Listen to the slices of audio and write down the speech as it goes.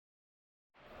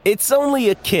It's only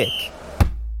a kick,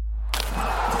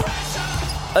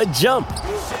 a jump,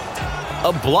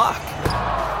 a block.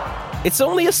 It's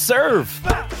only a serve.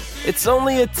 It's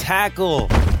only a tackle,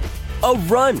 a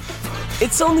run.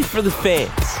 It's only for the fans.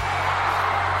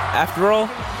 After all,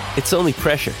 it's only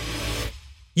pressure.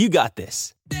 You got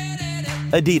this.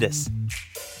 Adidas.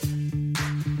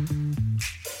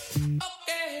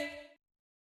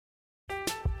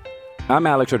 I'm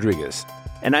Alex Rodriguez.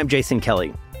 And I'm Jason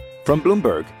Kelly. From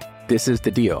Bloomberg, this is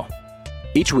The Deal.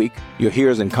 Each week, you'll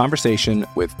hear us in conversation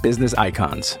with business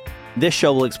icons. This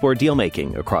show will explore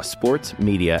deal-making across sports,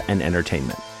 media, and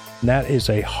entertainment. That is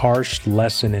a harsh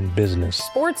lesson in business.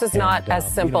 Sports is not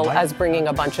as simple as bringing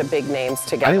a bunch of big names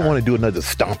together. I didn't want to do another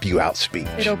stomp you out speech.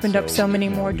 It opened up so many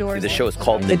more doors. The show is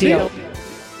called The Deal.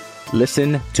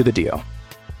 Listen to The Deal.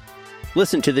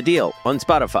 Listen to The Deal on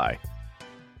Spotify.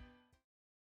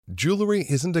 Jewelry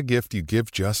isn't a gift you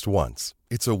give just once.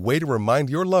 It's a way to remind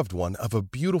your loved one of a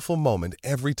beautiful moment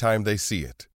every time they see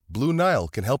it. Blue Nile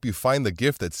can help you find the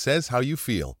gift that says how you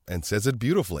feel and says it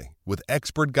beautifully, with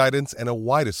expert guidance and a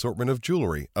wide assortment of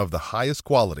jewelry of the highest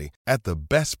quality at the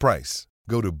best price.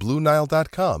 Go to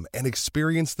BlueNile.com and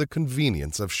experience the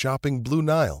convenience of shopping Blue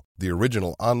Nile, the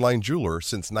original online jeweler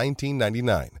since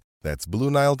 1999. That's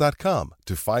BlueNile.com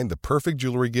to find the perfect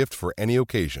jewelry gift for any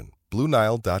occasion.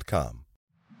 BlueNile.com.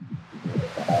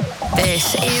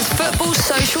 This is Football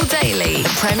Social Daily,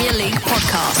 Premier League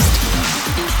podcast.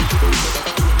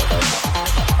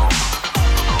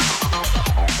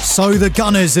 So the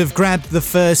Gunners have grabbed the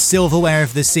first silverware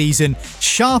of the season,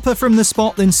 sharper from the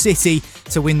spot than City,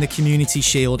 to win the Community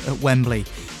Shield at Wembley.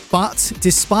 But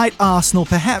despite Arsenal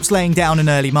perhaps laying down an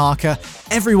early marker,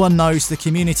 everyone knows the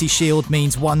Community Shield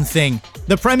means one thing.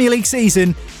 The Premier League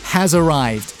season has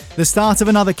arrived. The start of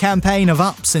another campaign of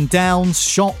ups and downs,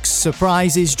 shocks,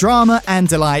 surprises, drama and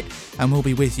delight. And we'll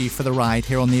be with you for the ride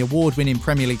here on the award-winning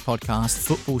Premier League podcast,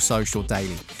 Football Social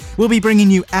Daily. We'll be bringing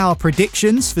you our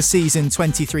predictions for season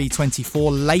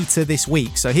 23-24 later this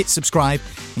week, so hit subscribe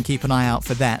and keep an eye out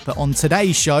for that. But on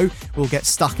today's show, we'll get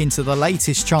stuck into the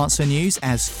latest transfer news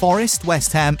as Forest,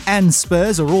 West Ham and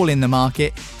Spurs are all in the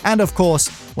market. And of course,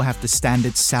 we'll have the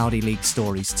standard Saudi League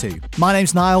stories too. My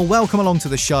name's Niall, welcome along to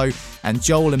the show. And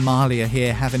Joel and Marley are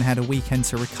here, having had a weekend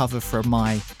to recover from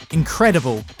my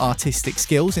incredible artistic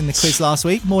skills in the quiz last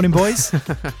week. Morning, boys.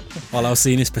 Well, I was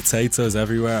seeing his potatoes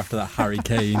everywhere after that Harry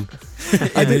Kane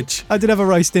image. I did have a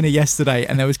roast dinner yesterday,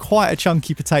 and there was quite a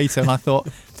chunky potato, and I thought,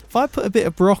 if I put a bit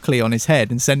of broccoli on his head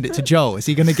and send it to Joel, is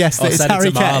he going to guess that it's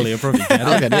Harry Kane? Marley, I'll probably get it.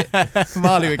 I'll get it.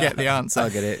 Marley would get the answer. I'll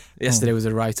get it. Yesterday was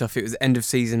a write-off. It was end of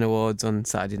season awards on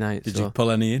Saturday night. Did you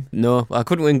pull any in? No, I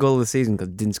couldn't win goal of the season because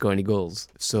I didn't score any goals.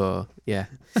 So, yeah.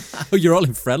 Oh, you're all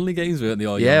in friendly games, weren't they?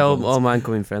 All mine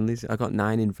come in friendlies. I got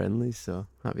 9 in friendlies, so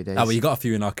happy days. Oh, well, you got a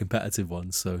few in our competitive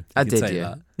ones, so I did,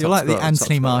 yeah. You're like the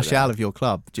Anthony Martial of your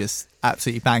club, just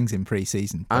absolutely bangs in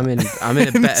pre-season. I'm in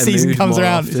a better season mood comes more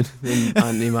around. often than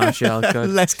Anthony Martial.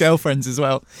 Less girlfriends as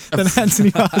well than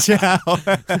Anthony Martial.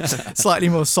 Slightly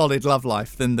more solid love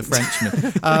life than the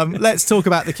Frenchman. Let's talk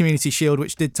about the Community Shield,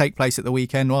 which did take place at the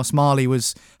weekend. Whilst Marley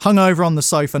was hungover on the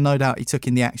sofa, no doubt he took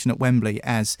in the action at Wembley,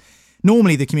 as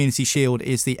normally the Community Shield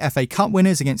is the FA Cup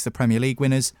winners against the Premier League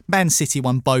winners. Man City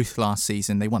won both last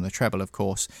season. They won the treble, of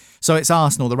course. So it's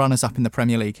Arsenal, the runners-up in the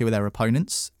Premier League, who are their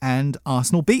opponents. And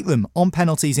Arsenal beat them on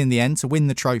penalties in the end to win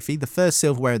the trophy, the first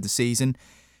silverware of the season.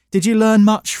 Did you learn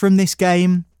much from this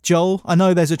game, Joel? I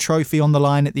know there's a trophy on the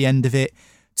line at the end of it.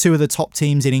 2 of the top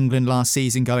teams in England last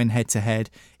season going head-to-head.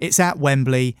 It's at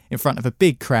Wembley in front of a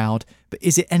big crowd. But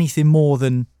is it anything more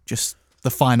than just the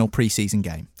final pre-season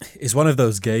game? It's one of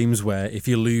those games where if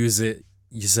you lose it,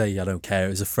 you say, I don't care, it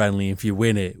was a friendly. If you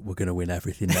win it, we're going to win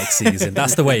everything next season.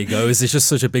 That's the way it goes. It's just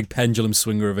such a big pendulum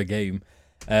swinger of a game.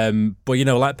 But,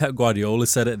 like Pep Guardiola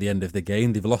said at the end of the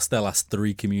game, they've lost their last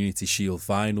 3 Community Shield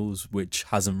finals, which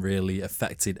hasn't really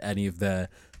affected any of their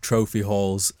trophy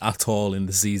hauls at all in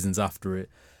the seasons after it.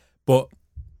 But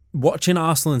watching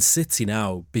Arsenal and City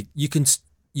now, you can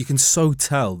so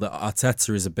tell that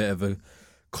Arteta is a bit of a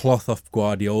cloth off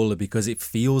Guardiola because it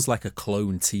feels like a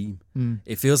clone team.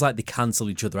 It feels like they cancel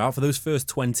each other out. For those first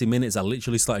 20 minutes, I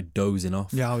literally started dozing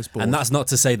off. Yeah, I was bored. And that's not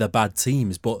to say they're bad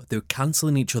teams, but they were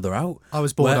cancelling each other out. I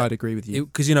was bored, I'd agree with you.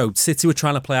 Because, City were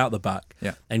trying to play out the back.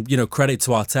 Yeah. And, credit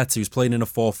to Arteta, who's playing in a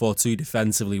 4-4-2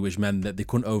 defensively, which meant that they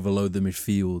couldn't overload the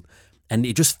midfield. And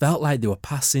it just felt like they were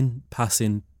passing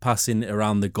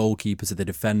around the goalkeeper to the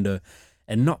defender.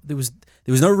 And there was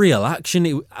no real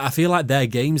action. I feel like their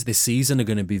games this season are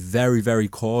going to be very, very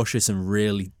cautious and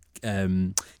really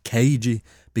cagey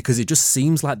because it just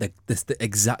seems like the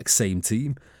exact same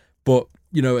team. But,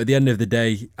 at the end of the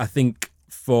day, I think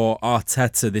for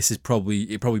Arteta,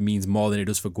 it probably means more than it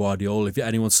does for Guardiola. If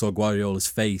anyone saw Guardiola's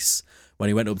face when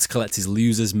he went up to collect his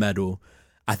loser's medal,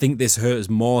 I think this hurts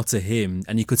more to him.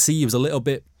 And you could see he was a little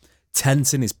bit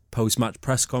tense in his post-match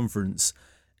press conference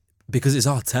because it's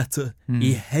Arteta.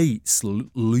 He hates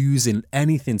losing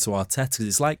anything to Arteta.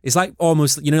 It's like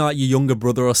almost, like your younger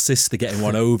brother or sister getting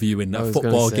one over you in a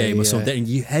football game or something, and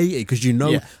you hate it because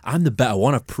I'm the better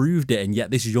one, I've proved it, and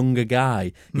yet this younger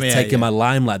guy is taking my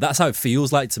limelight. That's how it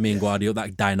feels like to me and Guardiola,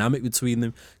 that dynamic between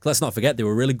them. Let's not forget, they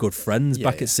were really good friends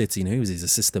back at City, and he was his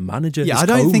assistant manager. Yeah, I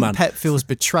don't think Pep feels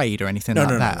betrayed or anything like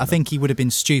that. I think he would have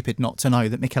been stupid not to know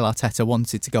that Mikel Arteta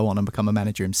wanted to go on and become a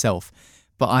manager himself.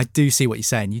 But I do see what you're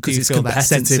saying. You do feel that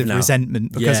sense of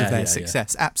resentment because of their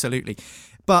success. Absolutely.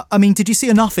 But, I mean, did you see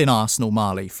enough in Arsenal,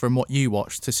 Marley, from what you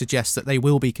watched to suggest that they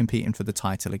will be competing for the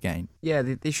title again? Yeah,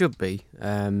 they should be.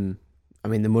 I mean,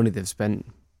 the money they've spent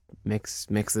makes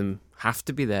them have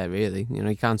to be there, really.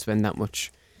 You can't spend that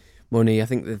much money. I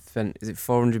think they've spent, is it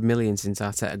 400 million since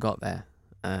Arteta got there?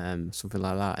 Something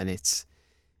like that. And it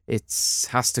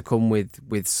has to come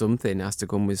with something. It has to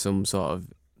come with some sort of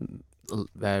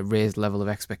raised level of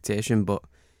expectation, but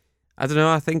I don't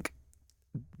know. I think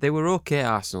they were okay,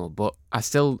 Arsenal, but I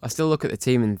still look at the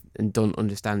team and don't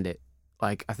understand it.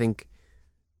 Like, I think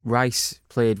Rice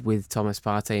played with Thomas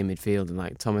Partey in midfield, and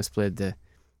like Thomas played the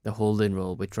holding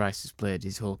role, which Rice has played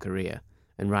his whole career,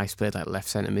 and Rice played like left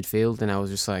centre midfield, and I was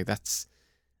just like, that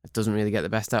doesn't really get the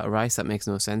best out of Rice. That makes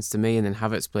no sense to me. And then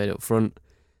Havertz played up front,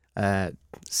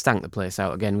 stank the place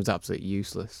out again, was absolutely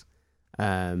useless.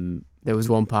 There was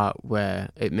one part where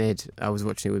I was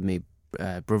watching it with me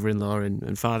brother-in-law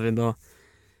and father-in-law,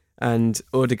 and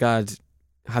Odegaard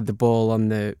had the ball on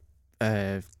the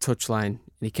touchline, and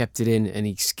he kept it in, and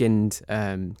he skinned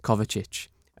Kovacic,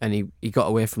 and he got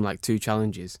away from like 2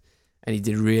 challenges, and he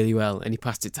did really well, and he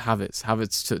passed it to Havertz.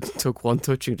 Havertz took one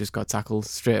touch and just got tackled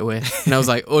straight away, and I was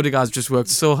like, Odegaard's just worked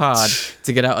so hard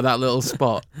to get out of that little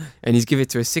spot, and he's given it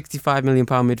to a £65 million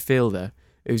midfielder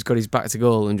who's got his back to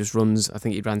goal and just runs. I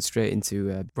think he ran straight into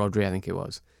Rodri, I think it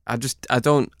was. I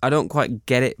don't quite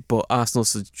get it, but Arsenal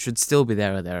should still be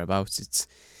there or thereabouts.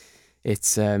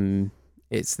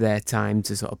 It's their time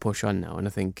to sort of push on now, and I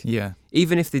think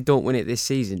even if they don't win it this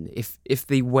season, if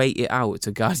they wait it out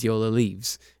till Guardiola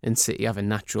leaves and City have a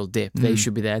natural dip, they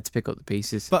should be there to pick up the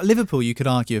pieces. But Liverpool, you could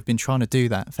argue, have been trying to do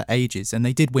that for ages, and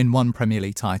they did win one Premier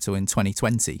League title in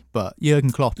 2020, but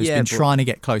Jurgen Klopp has been trying to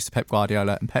get close to Pep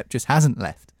Guardiola, and Pep just hasn't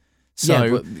left.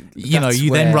 So,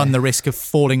 then run the risk of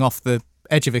falling off the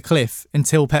edge of a cliff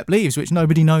until Pep leaves, which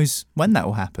nobody knows when that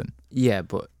will happen. Yeah,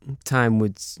 but time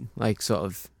would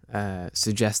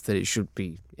suggest that it should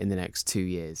be in the next 2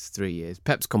 years, 3 years.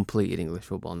 Pep's completed English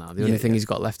football now. The only thing he's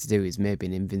got left to do is maybe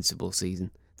an invincible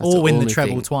season. That's or win the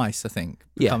treble twice, I think.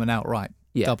 Become an outright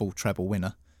Yeah. double treble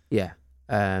winner. Yeah.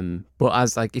 But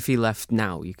as like if he left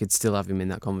now, you could still have him in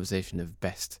that conversation of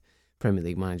best Premier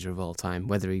League manager of all time.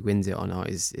 Whether he wins it or not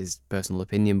is personal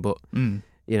opinion, but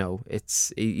you know,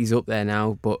 he's up there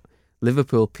now. But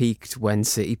Liverpool peaked when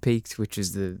City peaked, which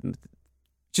is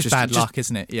just bad luck,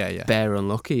 isn't it? Yeah. Bare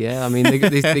unlucky, yeah. I mean,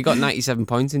 they got 97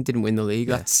 points and didn't win the league.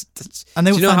 Yeah. That's and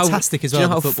they were fantastic as well. Do you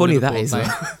know how funny that is?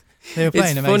 They were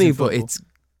playing it's amazing funny, football. but it's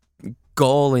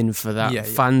galling for that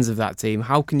fans of that team.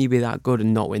 How can you be that good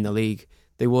and not win the league?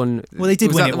 They won. Well, they did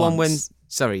was win that it the one once.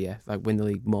 win the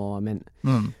league more. I meant.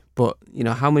 But you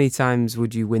know, how many times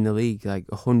would you win the league? Like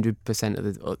 100% of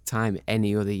the time,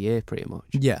 any other year, pretty much.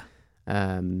 Yeah.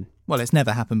 Well, it's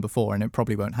never happened before, and it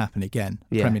probably won't happen again.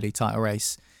 Yeah. Premier League title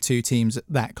race, 2 teams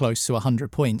that close to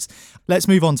 100 points. Let's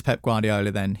move on to Pep Guardiola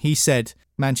then. He said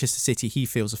Manchester City, he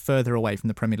feels, are further away from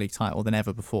the Premier League title than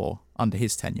ever before, under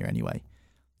his tenure anyway.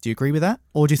 Do you agree with that?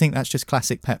 Or do you think that's just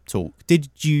classic Pep talk? Did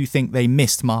you think they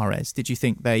missed Mahrez? Did you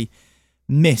think they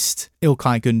missed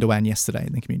İlkay Gündoğan yesterday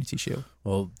in the Community Shield?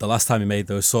 Well, the last time he made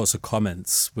those sorts of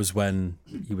comments was when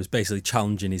he was basically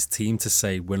challenging his team to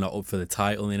say we're not up for the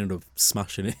title, and he ended up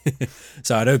smashing it.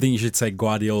 So I don't think you should take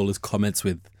Guardiola's comments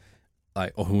with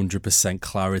like 100%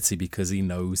 clarity, because he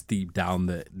knows deep down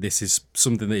that this is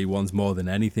something that he wants more than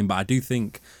anything. But I do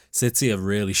think City are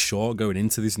really short going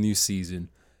into this new season,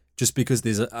 just because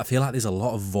I feel like there's a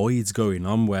lot of voids going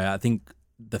on, where I think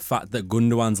the fact that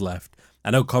Gundogan's left, I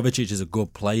know Kovacic is a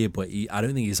good player, but I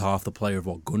don't think he's half the player of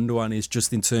what Gundogan is,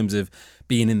 just in terms of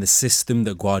being in the system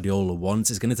that Guardiola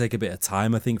wants. It's going to take a bit of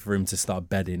time, I think, for him to start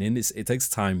bedding in. It takes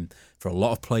time for a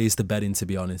lot of players to bed in, to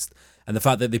be honest. And the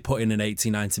fact that they put in an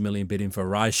 80-90 million bid in for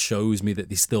Rice shows me that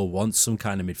they still want some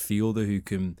kind of midfielder who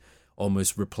can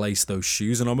almost replace those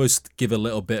shoes and almost give a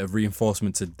little bit of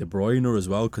reinforcement to De Bruyne as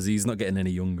well, because he's not getting any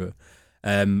younger.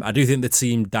 I do think the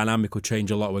team dynamic will change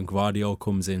a lot when Guardiola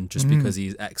comes in, just because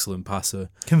he's an excellent passer.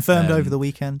 Confirmed over the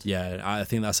weekend. Yeah, I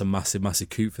think that's a massive, massive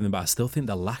coup for them, but I still think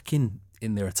they're lacking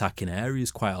in their attacking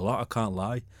areas quite a lot, I can't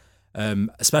lie.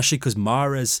 Especially because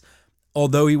Mahrez,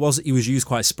 although he was used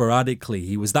quite sporadically,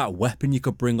 he was that weapon you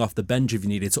could bring off the bench if you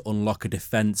needed to unlock a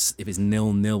defence if it's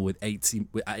 0-0 with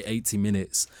 80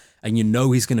 minutes, and you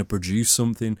know he's going to produce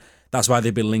something. That's why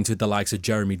they've been linked with the likes of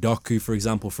Jeremy Doku, for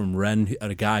example, from Rennes,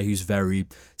 a guy who's very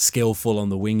skillful on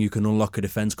the wing, who can unlock a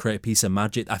defence, create a piece of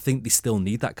magic. I think they still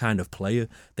need that kind of player,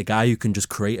 the guy who can just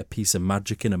create a piece of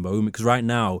magic in a moment. Because right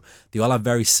now, they all have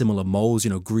very similar molds.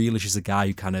 Grealish is a guy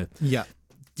who kind of... Yeah.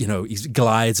 He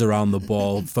glides around the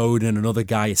ball. Foden, another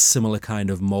guy, a similar kind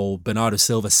of mould. Bernardo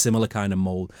Silva, similar kind of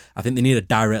mould. I think they need a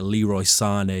direct Leroy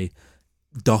Sané,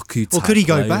 Doku type. Well, could he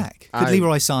go player. back? Could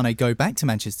Leroy Sané go back to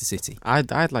Manchester City?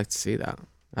 I'd like to see that.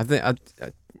 I think,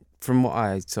 from what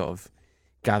I sort of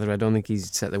gather, I don't think he's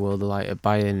set the world alight at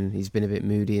Bayern. He's been a bit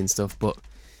moody and stuff. But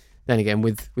then again,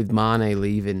 with Mane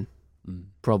leaving,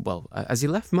 has he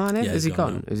left Mane? Yeah, Has he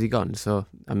gone? Has he gone? So,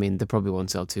 I mean, they probably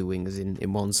won't sell two wingers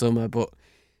in one summer. But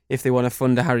if they want to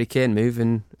fund a Harry Kane move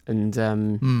and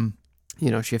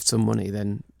shift some money,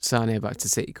 then Sané back to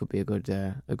City could be a good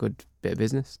bit of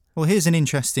business. Well, here's an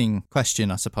interesting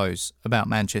question, I suppose, about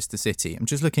Manchester City. I'm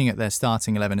just looking at their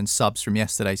starting 11 and subs from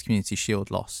yesterday's Community Shield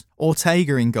loss.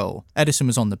 Ortega in goal. Edison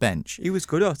was on the bench. He was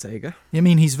good, Ortega. I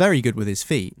mean, he's very good with his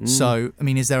feet. So, I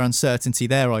mean, is there uncertainty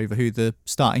there over who the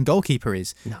starting goalkeeper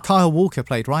is? No. Kyle Walker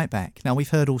played right back. Now, we've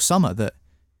heard all summer that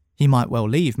he might well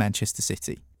leave Manchester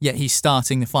City. Yet he's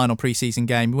starting the final pre-season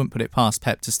game. We wouldn't put it past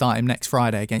Pep to start him next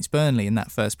Friday against Burnley in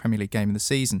that first Premier League game of the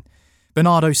season.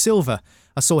 Bernardo Silva,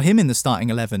 I saw him in the starting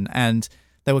 11 and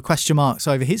there were question marks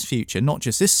over his future, not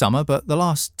just this summer, but the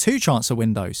last two transfer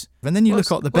windows. And then you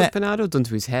look at the bet. What's Bernardo done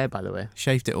to his hair, by the way?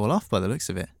 Shaved it all off by the looks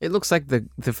of it. It looks like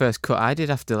the first cut I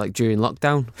did after, during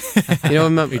lockdown.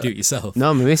 You do it yourself?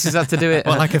 No, my missus had to do it.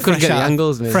 Well, like a couldn't get the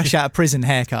angles, mate. Fresh out of prison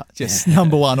haircut, just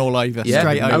number one all over,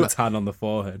 straight over. Tan on the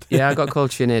forehead. Yeah, I got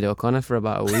called Sinead O'Connor for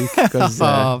about a week because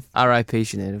R.I.P.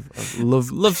 Sinead. I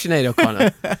love Sinead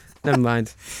O'Connor. Never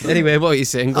mind. Anyway, what were you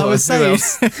saying? I was saying,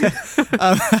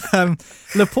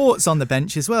 Laporte's on the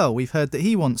bench as well. We've heard that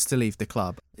he wants to leave the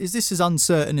club. Is this as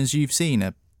uncertain as you've seen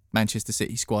a Manchester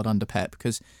City squad under Pep?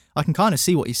 Because I can kind of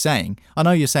see what he's saying. I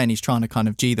know you're saying he's trying to kind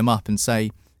of G them up and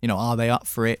say, are they up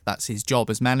for it? That's his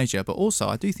job as manager. But also,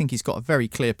 I do think he's got a very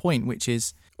clear point, which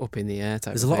is up in the air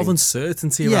type There's of a lot thing. of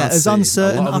uncertainty around as City.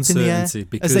 uncertain up in the air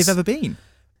as they've ever been.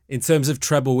 In terms of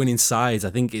treble winning sides,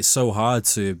 I think it's so hard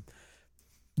to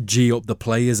G up the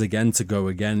players again to go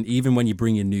again, even when you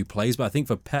bring in new players. But I think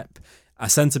for Pep, I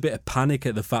sense a bit of panic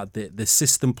at the fact that the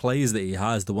system players that he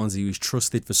has, the ones he was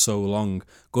trusted for so long,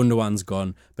 Gundogan's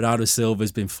gone, Bernardo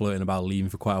Silva's been flirting about leaving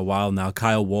for quite a while now.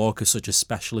 Kyle Walker's such a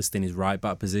specialist in his right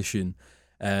back position.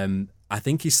 I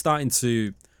think he's starting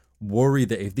to worry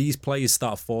that if these players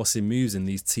start forcing moves and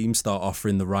these teams start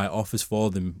offering the right offers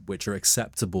for them, which are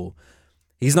acceptable,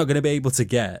 he's not going to be able to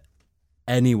get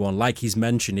anyone. Like he's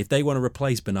mentioned, if they want to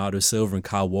replace Bernardo Silva and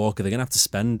Kyle Walker, they're going to have to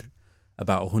spend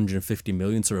about 150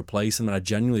 million to replace them, and I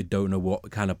genuinely don't know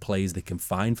what kind of players they can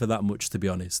find for that much, to be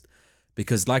honest.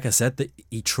 Because like I said,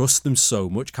 he trusts them so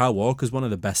much. Kyle Walker's one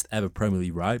of the best ever Premier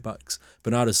League right backs.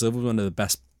 Bernardo Silva's one of the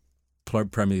best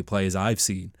Premier League players I've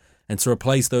seen. And to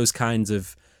replace those kinds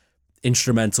of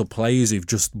instrumental players who've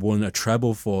just won a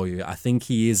treble for you, I think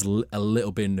he is a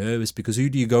little bit nervous, because who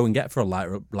do you go and get for a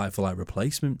like-for-like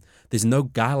replacement? There's no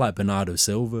guy like Bernardo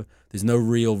Silva. There's no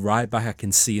real right back I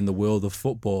can see in the world of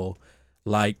football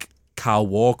like Kyle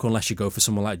Walker, unless you go for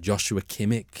someone like Joshua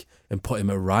Kimmich and put him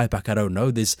at right back. I don't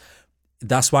know.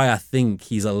 That's why I think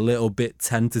he's a little bit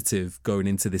tentative going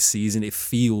into this season. It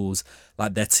feels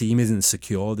like their team isn't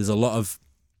secure. There's a lot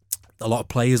of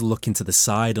players looking to the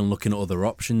side and looking at other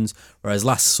options, whereas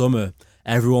last summer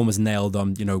everyone was nailed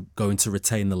on, going to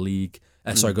retain the league.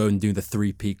 Going and doing the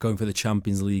three-peat, going for the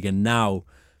Champions League, and now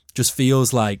just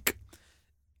feels like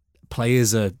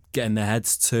players are getting their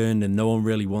heads turned and no one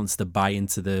really wants to buy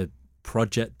into the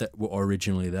project that were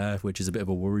originally there, which is a bit of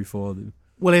a worry for them.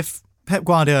 Well, if Pep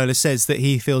Guardiola says that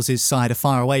he feels his side are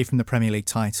far away from the Premier League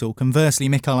title, conversely,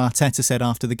 Mikel Arteta said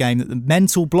after the game that the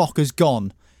mental block has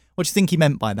gone. What do you think he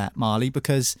meant by that, Marley?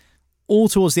 Because all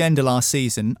towards the end of last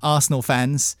season, Arsenal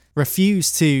fans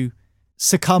refused to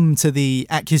succumb to the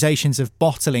accusations of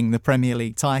bottling the Premier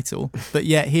League title, but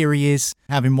yet here he is,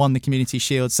 having won the Community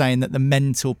Shield, saying that the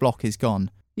mental block is gone.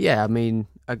 Yeah, I mean,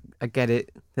 I get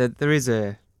it. There is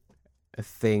a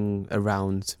thing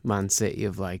around Man City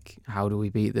of how do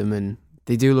we beat them, and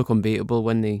they do look unbeatable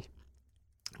when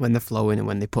they're flowing and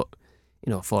when they put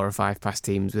 4 or 5 past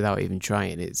teams without even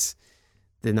trying. It's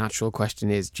the natural question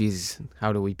is, Jesus,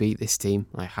 how do we beat this team?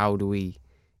 Like, how do we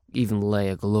even lay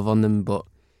a glove on them? But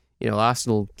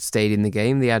Arsenal stayed in the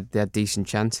game. They had decent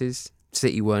chances.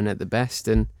 City weren't at the best,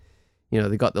 and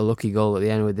they got the lucky goal at the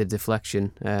end with the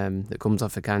deflection that comes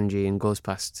off Akanji and goes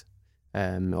past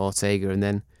Ortega, and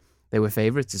then they were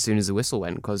favourites as soon as the whistle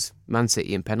went, because Man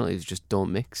City and penalties just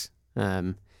don't mix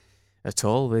at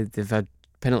all. They've had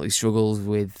penalty struggles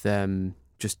with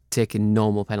just taking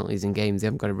normal penalties in games. They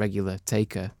haven't got a regular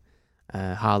taker.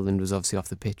 Haaland was obviously off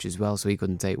the pitch as well, so he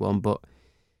couldn't take one. But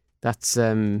that's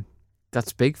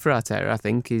big for Arteta. I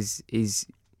think his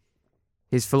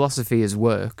philosophy has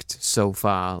worked so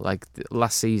far. Like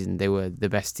last season, they were the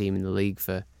best team in the league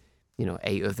for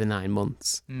 8 of the 9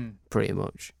 months, pretty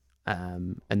much.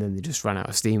 And then they just ran out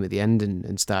of steam at the end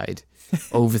and started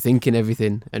overthinking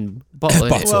everything and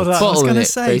bottling it. Well, I was going to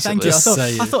say, thank you.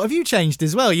 I I thought, have you changed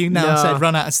as well? You now said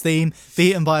run out of steam,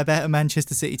 beaten by a better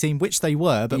Manchester City team, which they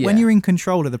were. But when you're in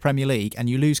control of the Premier League and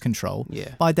you lose control,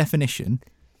 by definition,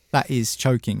 that is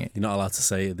choking it. You're not allowed to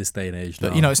say it at this day and age.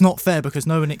 But, it's not fair because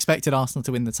no one expected Arsenal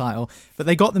to win the title. But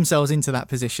they got themselves into that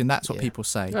position. That's what people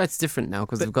say. Well, it's different now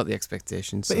because they've got the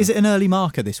expectations. But is it an early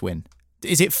marker, this win?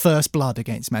 Is it first blood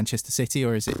against Manchester City,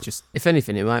 or is it just... If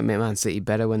anything, it might make Man City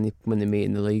better when they meet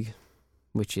in the league,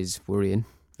 which is worrying.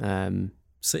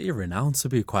 City are renowned to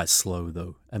be quite slow,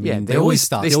 though. I mean, they always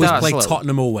start. They always play slow.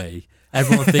 Tottenham away.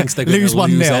 Everyone thinks they're going to lose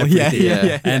 1-0.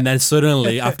 everything. And then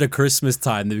suddenly, after Christmas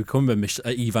time, they become a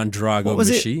Ivan Drago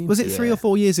machine. Was it 3 or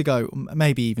 4 years ago,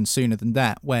 maybe even sooner than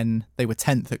that, when they were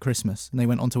 10th at Christmas and they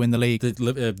went on to win the league?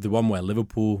 The one where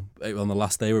Liverpool, on the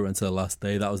last day, we went to the last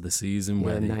day, that was the season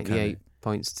where 98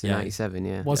 points to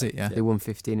 97, Was it, They won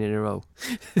 15 in a row.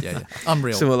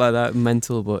 Unreal. Something like that,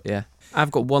 mental, but yeah.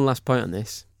 I've got one last point on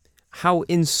this. How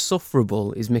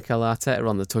insufferable is Mikel Arteta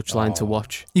on the touchline to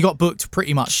watch? He got booked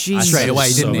pretty much straight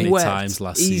away, didn't he? So many times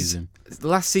last season.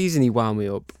 Last season he wound me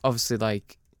up. Obviously,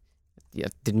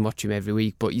 didn't watch him every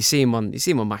week, but you see him on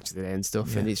Match of the Day and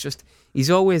stuff, and it's just he's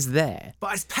always there.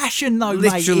 But it's passion, though,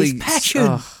 literally, mate. It's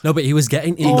passion. No, but he was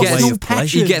getting in the way of play.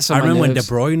 He gets on my remember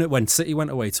nerves. when City went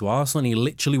away to Arsenal, he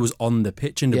literally was on the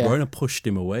pitch, and De Bruyne pushed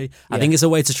him away. I think it's a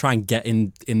way to try and get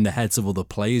in the heads of other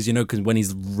players, because when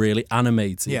he's really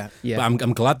animated. But I'm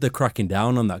glad they're cracking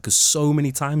down on that, because so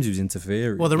many times he was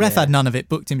interfering. Well, the ref had none of it,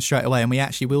 booked him straight away, and we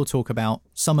actually will talk about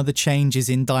some of the changes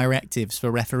in directives for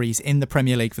referees in the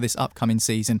Premier League for this upcoming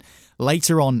season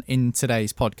later on in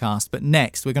today's podcast. But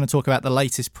next, we're going to talk about the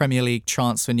latest Premier League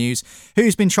transfer news.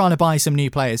 Who's been trying to buy some new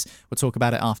players? We'll talk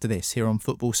about it after this here on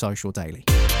Football Social Daily.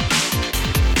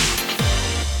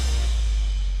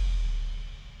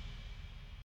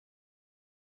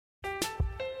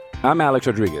 I'm Alex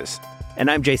Rodriguez. And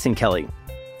I'm Jason Kelly.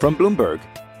 From Bloomberg,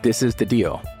 this is The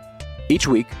Deal. Each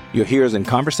week, you'll hear us in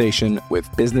conversation with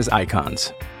business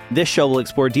icons. This show will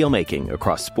explore deal-making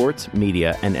across sports,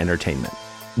 media, and entertainment.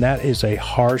 That is a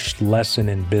harsh lesson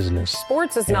in business.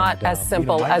 Sports is not as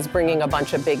simple as bringing a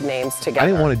bunch of big names together. I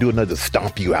didn't want to do another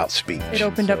stomp you out speech. It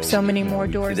opened up so many more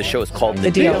doors. The show is called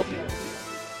The Deal.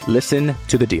 Listen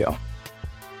to The Deal.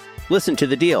 Listen to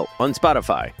The Deal on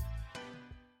Spotify.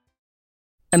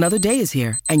 Another day is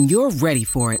here, and you're ready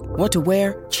for it. What to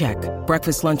wear? Check.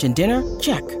 Breakfast, lunch, and dinner?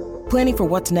 Check. Planning for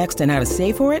what's next and how to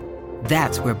save for it?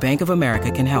 That's where Bank of America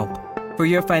can help. For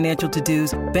your financial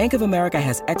to-dos, Bank of America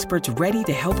has experts ready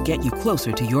to help get you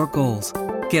closer to your goals.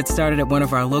 Get started at one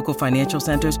of our local financial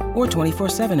centers or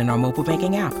 24/7 in our mobile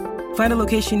banking app. Find a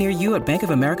location near you at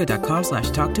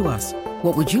bankofamerica.com/talktous.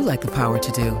 What would you like the power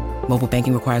to do? Mobile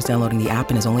banking requires downloading the app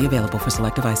and is only available for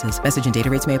select devices. Message and data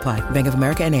rates may apply. Bank of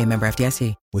America NA, member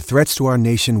FDIC. With threats to our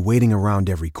nation waiting around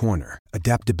every corner,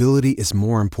 adaptability is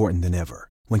more important than ever.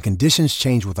 When conditions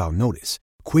change without notice,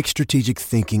 quick strategic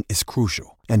thinking is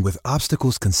crucial. And with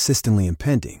obstacles consistently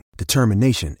impending,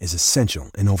 determination is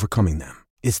essential in overcoming them.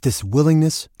 It's this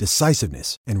willingness,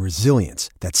 decisiveness, and resilience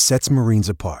that sets Marines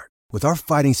apart. With our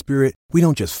fighting spirit, we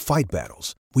don't just fight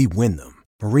battles, we win them.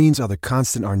 Marines are the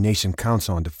constant our nation counts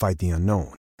on to fight the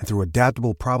unknown. And through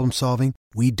adaptable problem solving,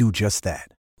 we do just that.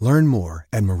 Learn more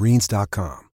at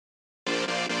marines.com.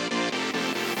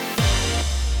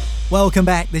 Welcome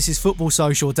back. This is Football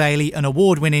Social Daily, an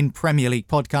award-winning Premier League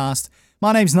podcast.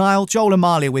 My name's Niall, Joel and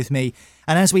Marley are with me,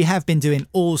 and as we have been doing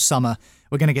all summer,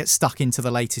 we're going to get stuck into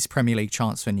the latest Premier League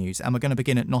transfer news, and we're going to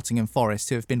begin at Nottingham Forest,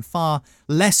 who have been far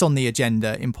less on the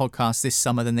agenda in podcasts this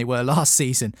summer than they were last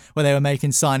season, where they were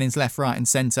making signings left, right and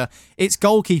centre. It's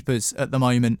goalkeepers at the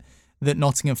moment that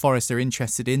Nottingham Forest are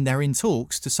interested in. They're in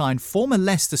talks to sign former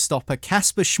Leicester stopper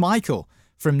Kasper Schmeichel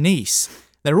from Nice.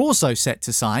 They're also set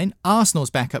to sign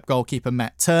Arsenal's backup goalkeeper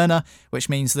Matt Turner, which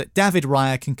means that David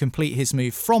Raya can complete his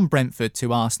move from Brentford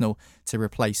to Arsenal to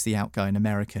replace the outgoing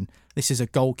American. This is a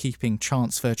goalkeeping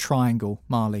transfer triangle,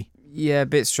 Marley. Yeah, a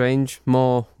bit strange.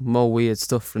 More weird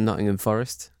stuff from Nottingham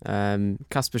Forest.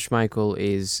 Kasper Schmeichel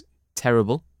is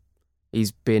terrible.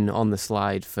 He's been on the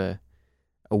slide for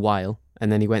a while,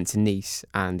 and then he went to Nice,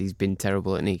 and he's been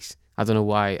terrible at Nice. I don't know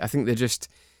why. I think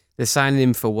they're signing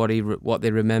him for what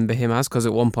they remember him as, because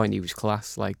at one point he was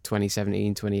class, like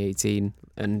 2017, 2018,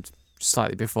 and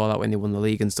slightly before that when they won the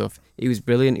league and stuff. He was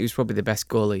brilliant. He was probably the best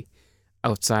goalie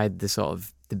outside the sort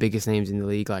of the biggest names in the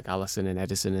league, like Alisson and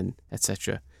Ederson and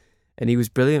etc. And he was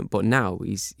brilliant, but now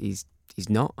he's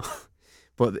not.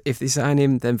 But if they sign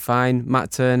him, then fine.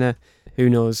 Matt Turner, who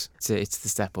knows? It's the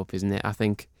step up, isn't it? I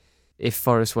think if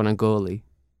Forest want a goalie,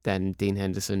 then Dean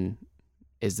Henderson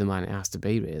is the man it has to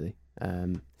be, really.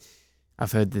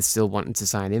 I've heard they're still wanting to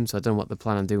sign him, so I don't know what they're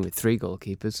planning on doing with 3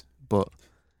 goalkeepers. But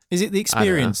is it the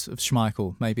experience of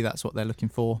Schmeichel? Maybe that's what they're looking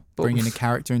for, bringing a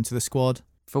character into the squad.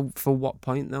 For what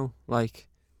point though? Like,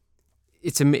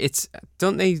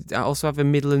 don't they also have a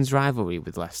Midlands rivalry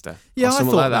with Leicester? Yeah, I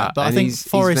thought like that, but I think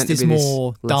Forest is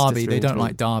more Derby. They don't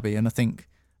like Derby, and I think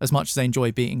as much as they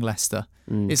enjoy beating Leicester,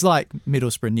 it's like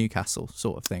Middlesbrough and Newcastle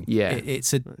sort of thing. Yeah,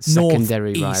 it's a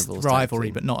secondary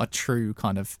rivalry, but not a true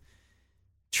kind of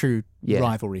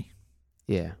rivalry.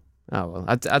 Yeah. Oh well,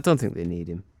 I don't think they need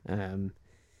him.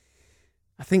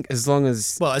 I think as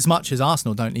much as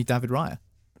Arsenal don't need David Raya.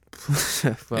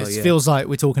 It feels like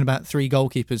we're talking about 3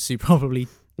 goalkeepers who probably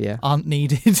aren't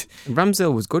needed.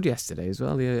 Ramsdale was good yesterday as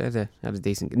well. He had a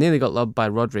decent. Nearly got lobbed by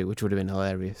Rodri, which would have been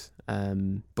hilarious.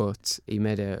 But he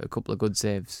made a couple of good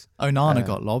saves. Onana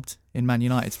got lobbed in Man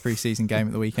United's pre-season game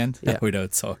at the weekend. Yeah. We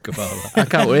don't talk about that. I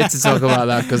can't wait to talk about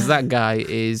that, because that guy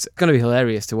is going to be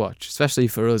hilarious to watch, especially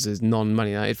for us as non-Man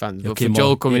United fans. But for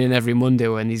Joel coming in every Monday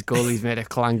when his goalie's made a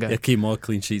clanger. He'll keep more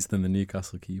clean sheets than the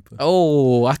Newcastle keeper.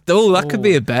 That could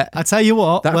be a bet. I tell you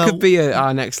what. That could be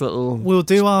our next little We'll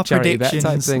do our charity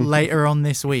predictions later on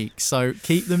this week, so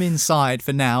keep them inside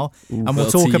for now. And we'll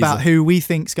talk about who we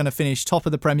think's going to finish top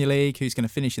of the Premier League, who's going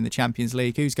to finish in the Champions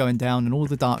League, who's going down, and all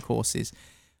the dark horses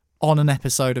on an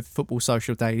episode of Football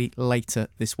Social Daily later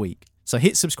this week. So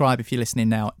hit subscribe if you're listening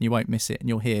now, and you won't miss it, and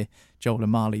you'll hear Joel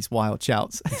and Marley's wild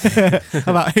shouts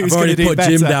about who's going to do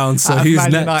better. Jim down, so who's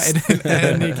Man next? United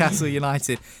and Newcastle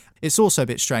United. It's also a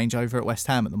bit strange over at West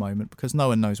Ham at the moment, because no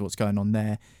one knows what's going on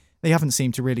there. They haven't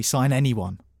seemed to really sign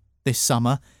anyone this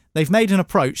summer. They've made an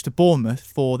approach to Bournemouth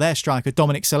for their striker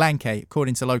Dominic Solanke,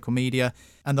 according to local media,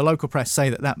 and the local press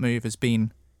say that move has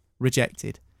been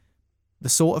rejected. The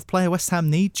sort of player West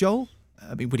Ham need, Joel?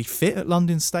 I mean, would he fit at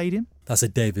London Stadium? That's a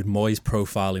David Moyes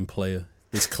profiling player.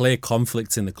 There's clear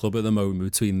conflict in the club at the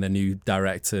moment between the new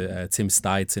director, Tim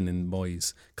Steidten, and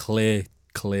Moyes. Clear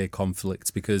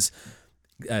conflict, because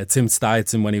Tim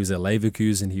Steidten, when he was at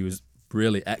Leverkusen, he was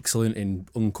really excellent in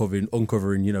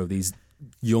uncovering these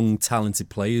young, talented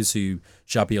players who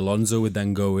Xabi Alonso would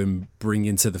then go and bring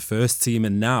into the first team.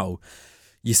 And now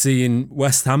you're seeing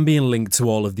West Ham being linked to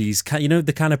all of these,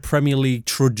 the kind of Premier League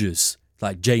trudgers,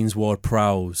 like James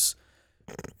Ward-Prowse,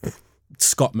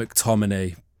 Scott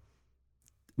McTominay,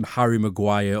 Harry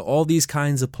Maguire, all these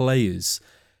kinds of players.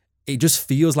 It just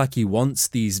feels like he wants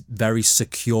these very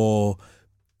secure,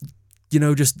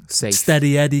 just safe,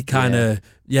 steady Eddie kind of,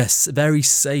 very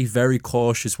safe, very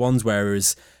cautious ones,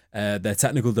 whereas their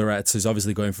technical director is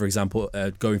obviously going for example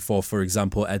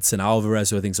Edson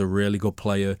Alvarez, who I think is a really good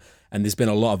player. And there's been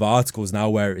a lot of articles now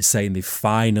where it's saying they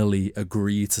finally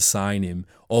agreed to sign him,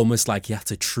 almost like you have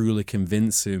to truly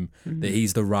convince him that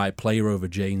he's the right player over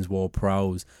James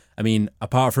Ward-Prowse. I mean,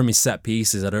 apart from his set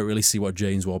pieces, I don't really see what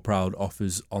James Ward-Prowse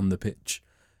offers on the pitch.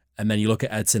 And then you look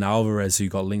at Edson Alvarez, who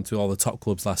got linked to all the top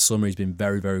clubs last summer. He's been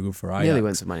very, very good for Ajax. He nearly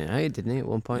went to Man United, didn't he, at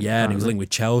one point? Yeah, and he was linked with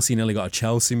Chelsea. He nearly got a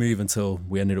Chelsea move until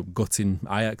we ended up gutting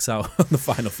Ajax out on the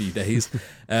final few days.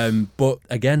 But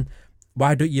again,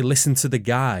 why don't you listen to the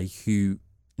guy who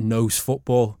knows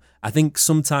football? I think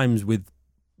sometimes with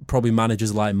probably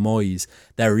managers like Moyes,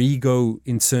 their ego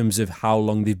in terms of how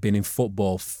long they've been in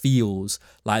football feels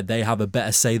like they have a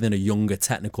better say than a younger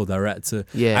technical director.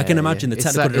 Yeah, I can imagine the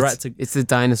technical director. It's the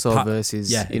dinosaur versus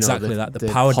the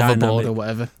power dynamic or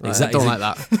whatever. Exactly. I don't like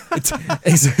that.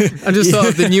 I just thought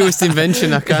of the newest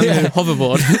invention. I can't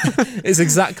hoverboard. It's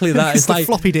exactly that. It's like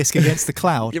floppy disk against the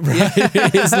cloud.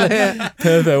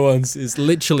 Perfect ones. It's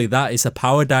literally that. It's a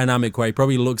power dynamic where he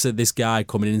probably looks at this guy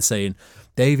coming in and saying,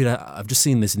 David, I've just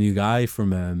seen this new guy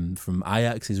from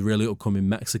Ajax. He's a really upcoming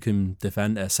Mexican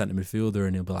defender, centre midfielder,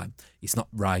 and he'll be like, he's not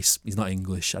Rice, he's not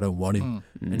English, I don't want him.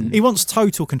 And he wants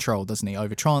total control, doesn't he,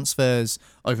 over transfers,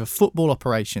 over football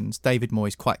operations. David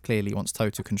Moyes quite clearly wants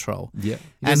total control. Yeah,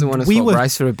 he doesn't want to swap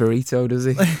Rice for a burrito, does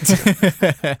he?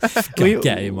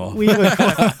 Get him off.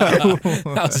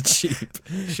 That was cheap.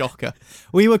 Shocker.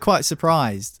 We were quite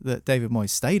surprised that David Moyes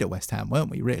stayed at West Ham, weren't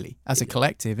we, really, as a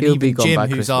collective? And He'll be even gone Jim, by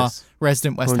who's Christmas. our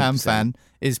resident West Ham 100%. fan,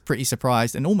 is pretty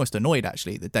surprised and almost annoyed,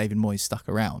 actually, that David Moyes stuck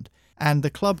around. And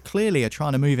the club clearly are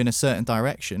trying to move in a certain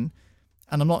direction.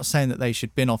 And I'm not saying that they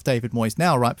should bin off David Moyes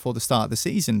now, right before the start of the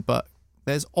season, but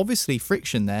there's obviously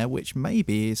friction there, which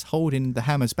maybe is holding the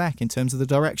Hammers back in terms of the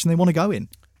direction they want to go in.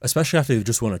 Especially after they've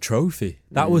just won a trophy.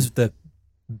 That was the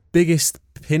biggest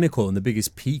pinnacle and the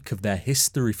biggest peak of their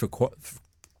history for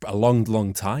a long,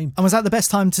 long time. And was that the best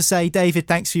time to say, David,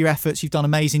 thanks for your efforts, you've done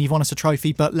amazing, you've won us a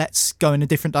trophy, but let's go in a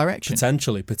different direction?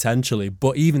 Potentially.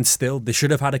 But even still, they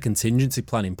should have had a contingency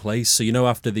plan in place. So,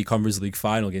 after the Conference League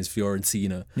final against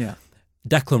Fiorentina,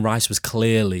 Declan Rice was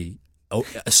clearly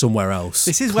somewhere else.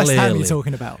 This is West Ham you're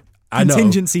talking about. I know,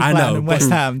 Contingency plan and West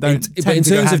Ham don't but tend in to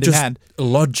go terms hand of just in hand.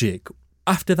 logic,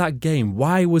 after that game,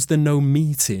 why was there no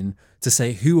meeting to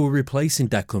say who we're replacing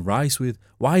Declan Rice with?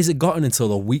 Why has it gotten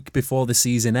until a week before the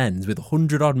season ends with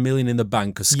 100-odd million in the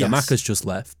bank because Scamacca's just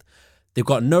left? They've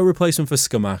got no replacement for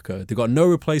Scamacca. They've got no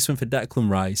replacement for Declan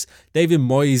Rice. David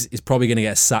Moyes is probably going to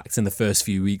get sacked in the first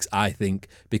few weeks, I think,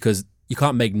 because you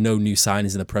can't make no new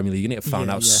signings in the Premier League. You get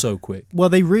found out so quick. Well,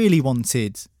 they really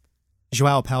wanted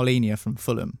João Paulinho from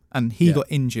Fulham, and he got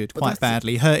injured quite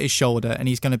badly, hurt his shoulder, and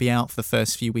he's going to be out for the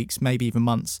first few weeks, maybe even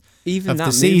months Even of that the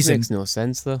move season. makes no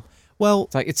sense, though. Well,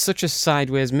 it's such a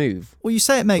sideways move. Well, you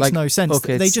say it makes no sense.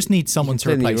 Okay, they just need someone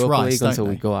to replace Rice, don't until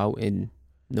they? we go out in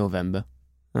November.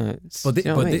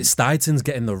 But Stuyton's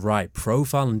getting the right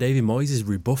profile, and David Moyes is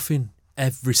rebuffing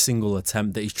every single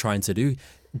attempt that he's trying to do.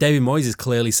 David Moyes has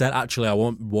clearly said, actually, I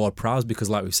want Ward-Prowse because,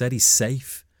 like we said, he's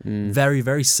safe. Very,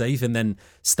 very safe. And then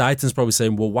Stuyton's probably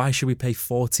saying, well, why should we pay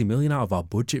 40 million out of our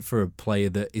budget for a player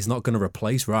that is not going to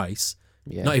replace Rice?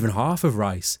 Not even half of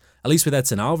Rice. At least with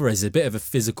Edson Alvarez, a bit of a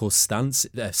physical stature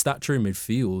in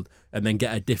midfield, and then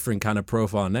get a different kind of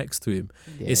profile next to him.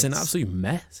 It's an absolute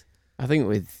mess. I think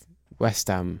with West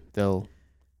Ham, he'll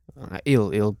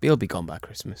be gone by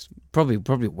Christmas.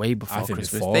 Probably way before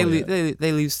Christmas.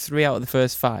 They lose 3 out of the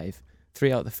first 5.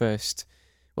 3 out of the first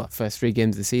 3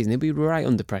 games of the season. He'll be right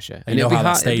under pressure, and it'll be hard.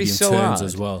 That stadium it'll be so turns hard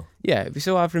as well. Yeah, it'd be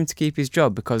so hard for him to keep his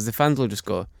job because the fans will just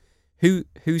go,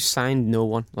 "Who signed no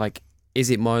one? Like, is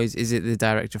it Moyes? Is it the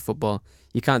director of football?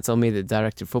 You can't tell me that the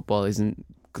director of football isn't,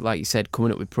 like you said,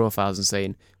 coming up with profiles and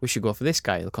saying we should go for this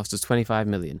guy. It'll cost us 25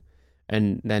 million."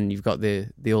 And then you've got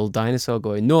the old dinosaur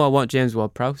going, "No, I want James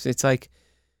Ward-Prowse." It's like,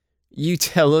 you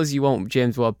tell us you want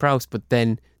James Ward-Prowse, but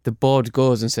then the board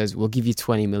goes and says, "We'll give you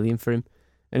 20 million for him."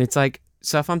 And it's like,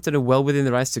 Southampton are well within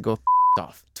the rights to go,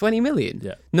 off. 20 million?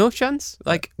 Yeah. No chance?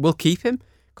 Like, we'll keep him?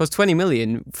 Because 20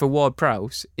 million for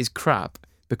Ward-Prowse is crap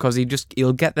because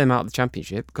he'll get them out of the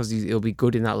Championship because he'll be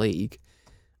good in that league.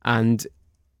 And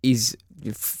he's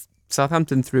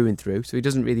Southampton through and through, so he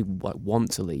doesn't really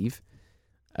want to leave.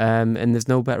 And there's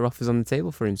no better offers on the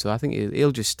table for him, so I think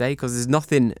he'll just stay because there's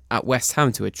nothing at West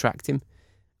Ham to attract him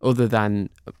other than,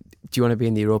 do you want to be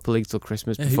in the Europa League till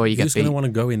Christmas before you get beat? Who's going to want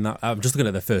to go in that? I'm just looking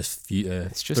at the first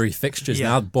 3 fixtures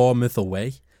now. Bournemouth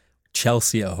away,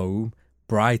 Chelsea at home,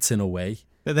 Brighton away.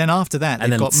 But then after that,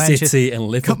 and they've then got City and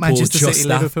Liverpool Manchester just City,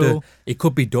 Liverpool. after. It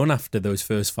could be done after those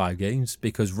first 5 games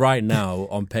because right now,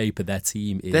 on paper, their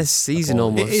team is... Their season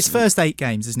appalling. almost... It's first 8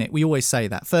 games, isn't it? We always say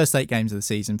that. First 8 games of the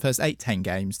season, first 10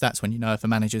 games, that's when you know if a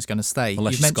manager's going to stay.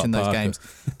 Unless You've you're mentioned Scott those Parker.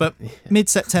 games. But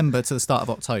mid-September to the start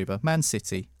of October, Man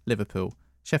City, Liverpool,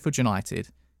 Sheffield United,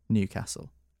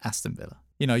 Newcastle, Aston Villa.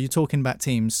 You know, you're talking about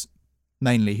teams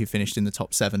mainly who finished in the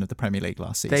top 7 of the Premier League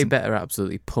last season. They better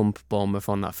absolutely pump Bournemouth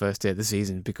on that first day of the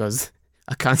season because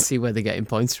I can't see where they're getting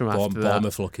points from after that.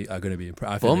 Bournemouth are going to be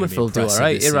impressive. Bournemouth will do all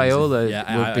right.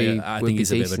 Iraola would be I think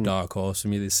he's a bit of a decent. dark horse for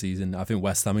me this season. I think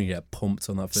West Ham will get pumped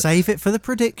on that first. Save it for the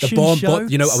prediction show.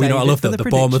 You know, I love that. The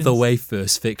Bournemouth away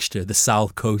first fixture, the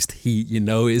South Coast heat, you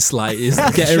know, it's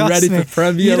getting ready for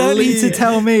Premier League. You don't need to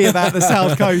tell me about the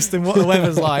South Coast and what the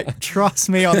weather's like. Trust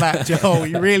me on that, Joel.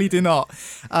 You really do not.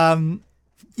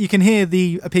 You can hear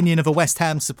the opinion of a West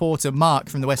Ham supporter, Mark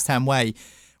from the West Ham Way.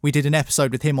 We did an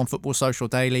episode with him on Football Social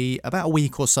Daily about a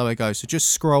week or so ago. So just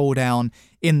scroll down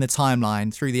in the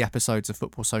timeline through the episodes of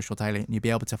Football Social Daily and you'll be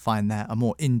able to find there a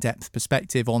more in-depth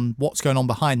perspective on what's going on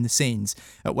behind the scenes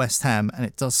at West Ham. And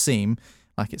it does seem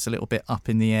like it's a little bit up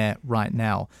in the air right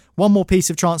now. One more piece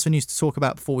of transfer news to talk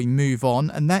about before we move on,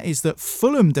 and that is that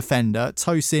Fulham defender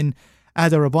Tosin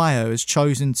Adarabioyo has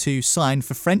chosen to sign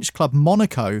for French club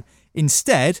Monaco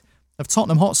instead of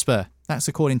Tottenham Hotspur. That's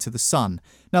according to The Sun.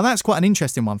 Now, that's quite an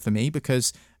interesting one for me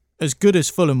because as good as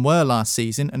Fulham were last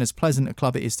season and as pleasant a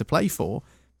club it is to play for,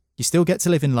 you still get to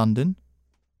live in London.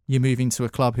 You're moving to a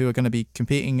club who are going to be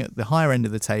competing at the higher end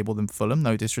of the table than Fulham,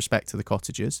 no disrespect to the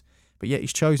Cottagers. But yet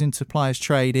he's chosen to ply his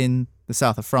trade in the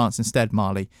south of France instead,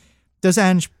 Marley. Does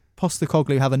Ange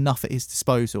Postecoglou have enough at his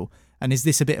disposal? And is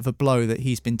this a bit of a blow that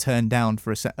he's been turned down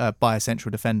for by a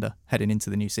central defender heading into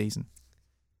the new season?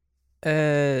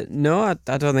 No,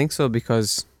 I don't think so,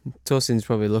 because Tosin's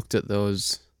probably looked at the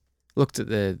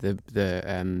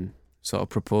sort of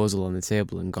proposal on the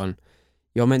table and gone,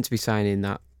 you're meant to be signing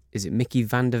that, is it Mickey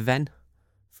van der Ven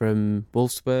from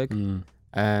Wolfsburg?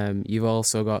 You've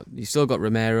still got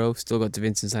Romero, still got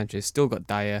Davinson Sanchez, still got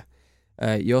Dyer.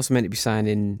 You're also meant to be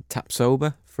signing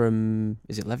Tapsoba from,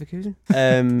 is it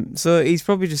Leverkusen? So he's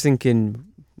probably just thinking,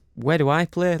 where do I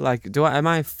play? Like, am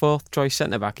I fourth choice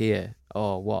centre back here,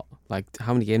 or what? Like,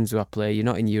 how many games do I play? You're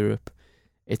not in Europe.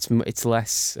 It's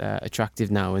less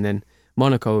attractive now. And then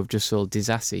Monaco have just sold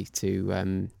Disasi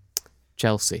to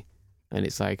Chelsea, and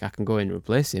it's like I can go in and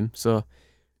replace him. So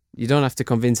you don't have to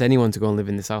convince anyone to go and live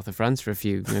in the south of France for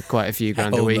quite a few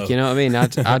grand a week. No. You know what I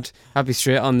mean? I'd be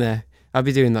straight on there. I'd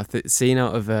be doing that scene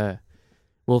out of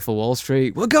Wolf of Wall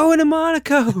Street. We're going to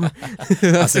Monaco. I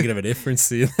was thinking of a different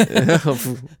scene.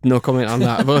 No comment on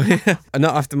that, but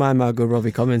not after my Margot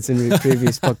Robbie comments in the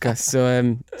previous podcast.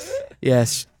 So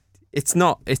yes, it's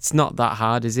not that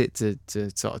hard, is it, to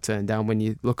sort of turn down when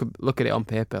you look at it on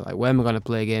paper? Like, where am I going to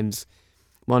play games?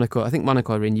 Monaco. I think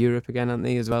Monaco are in Europe again, aren't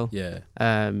they, as well? Yeah.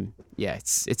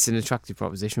 It's an attractive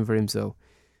proposition for him, so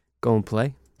go and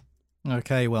play.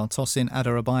 Okay, well, Tosin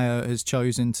Adarabioyo has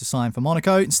chosen to sign for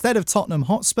Monaco instead of Tottenham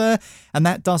Hotspur, and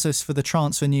that does us for the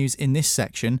transfer news in this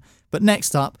section. But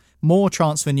next up, more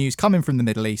transfer news coming from the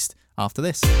Middle East after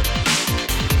this.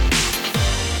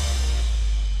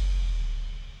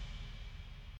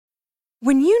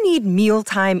 When you need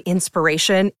mealtime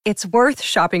inspiration, it's worth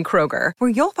shopping Kroger, where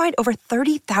you'll find over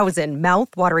 30,000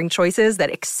 mouth-watering choices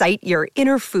that excite your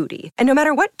inner foodie. And no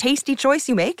matter what tasty choice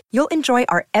you make, you'll enjoy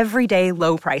our everyday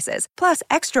low prices, plus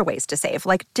extra ways to save,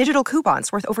 like digital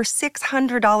coupons worth over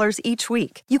 $600 each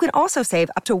week. You can also save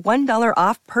up to $1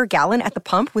 off per gallon at the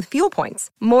pump with fuel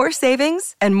points. More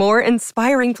savings and more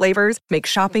inspiring flavors make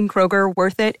shopping Kroger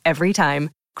worth it every time.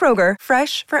 Kroger,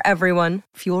 fresh for everyone.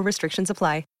 Fuel restrictions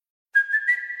apply.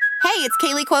 Hey, it's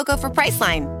Kaylee Cuoco for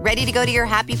Priceline. Ready to go to your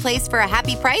happy place for a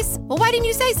happy price? Well, why didn't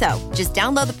you say so? Just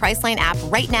download the Priceline app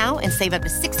right now and save up to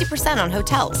 60% on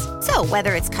hotels. So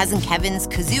whether it's Cousin Kevin's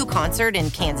Kazoo Concert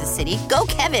in Kansas City, go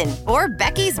Kevin, or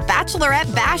Becky's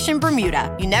Bachelorette Bash in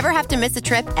Bermuda, you never have to miss a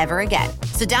trip ever again.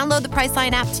 So download the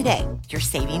Priceline app today. Your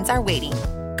savings are waiting.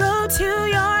 Go to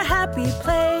your happy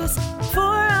place for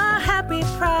a happy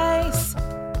price.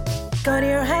 Go to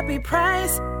your happy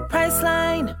price,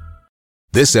 Priceline.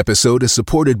 This episode is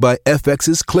supported by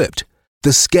FX's Clipped,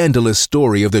 the scandalous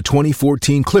story of the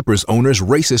 2014 Clippers owner's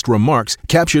racist remarks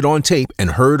captured on tape and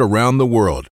heard around the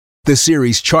world. The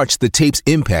series charts the tape's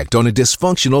impact on a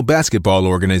dysfunctional basketball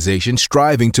organization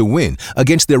striving to win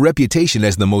against their reputation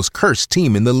as the most cursed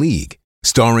team in the league.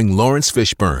 Starring Lawrence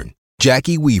Fishburne,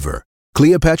 Jackie Weaver,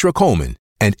 Cleopatra Coleman,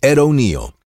 and Ed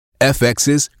O'Neill.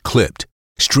 FX's Clipped,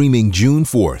 streaming June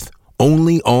 4th,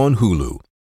 only on Hulu.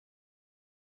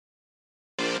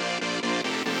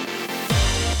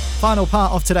 Final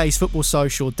part of today's Football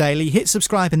Social Daily. Hit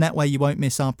subscribe, and that way you won't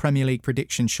miss our Premier League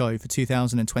prediction show for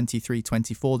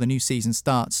 2023-24. The new season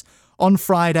starts on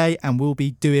Friday, and we'll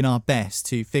be doing our best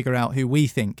to figure out who we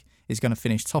think is going to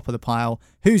finish top of the pile,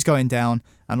 who's going down,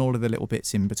 and all of the little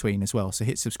bits in between as well. So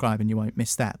hit subscribe and you won't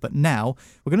miss that. But now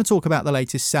we're going to talk about the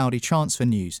latest Saudi transfer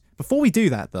news. Before we do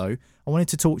that, though, I wanted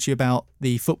to talk to you about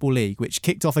the Football League, which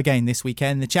kicked off again this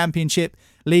weekend. The Championship,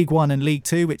 League One and League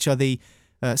Two, which are the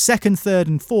second, third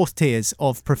and fourth tiers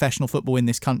of professional football in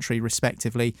this country,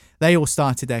 respectively. They all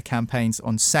started their campaigns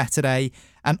on Saturday,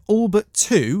 and all but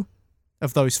two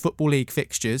of those Football League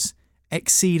fixtures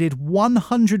exceeded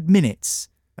 100 minutes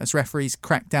as referees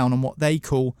crack down on what they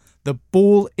call the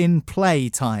ball in play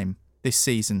time this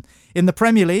season. In the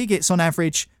Premier League, it's on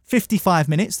average 55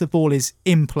 minutes the ball is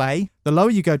in play. The lower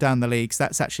you go down the leagues,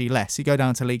 that's actually less. You go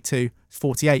down to League Two,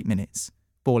 48 minutes.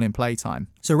 Ball in play time.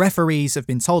 So referees have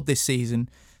been told this season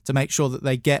to make sure that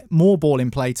they get more ball in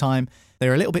play time.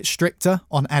 They're a little bit stricter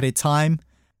on added time.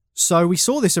 So we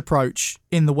saw this approach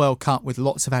in the World Cup with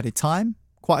lots of added time.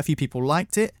 Quite a few people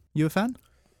liked it. You a fan?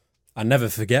 I never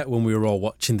forget when we were all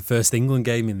watching the first England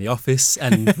game in the office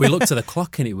and we looked at the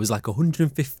clock and it was like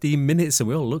 115 minutes and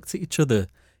we all looked at each other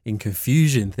in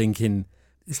confusion thinking,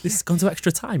 is this gone to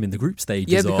extra time in the group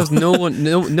stages? Yeah, because no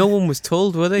one was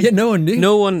told, were they? Yeah, no one knew.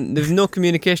 There was no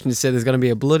communication to say there's going to be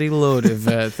a bloody load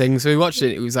of things. So we watched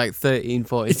it. It was like 13,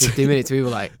 14, 15 minutes. We were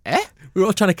like, eh? We were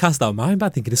all trying to cast our mind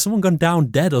back thinking, has someone gone down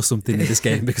dead or something in this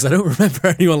game? Because I don't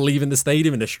remember anyone leaving the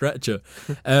stadium in a stretcher.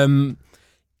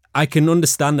 I can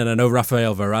understand, and I know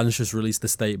Rafael Varane's just released a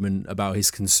statement about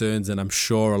his concerns, and I'm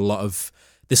sure a lot of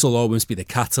this will always be the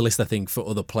catalyst, I think, for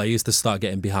other players to start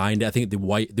getting behind it. I think they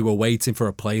were waiting for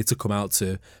a player to come out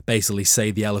to basically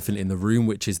say the elephant in the room,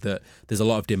 which is that there's a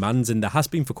lot of demands, and there has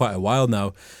been for quite a while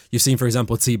now. You've seen, for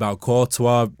example, Thibaut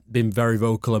Courtois been very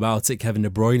vocal about it. Kevin De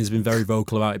Bruyne has been very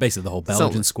vocal about it. Basically, the whole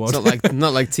Belgian squad. It's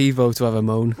not like TiVo to have a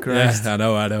moan. Christ. Yeah,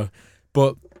 I know.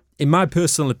 But in my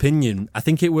personal opinion, I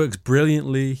think it works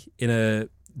brilliantly in a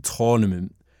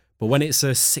tournament. But when it's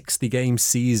a 60-game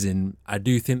season, I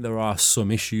do think there are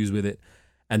some issues with it.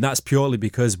 And that's purely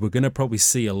because we're going to probably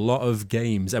see a lot of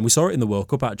games, and we saw it in the World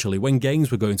Cup actually, when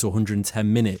games were going to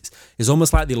 110 minutes, it's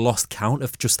almost like they lost count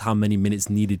of just how many minutes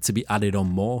needed to be added on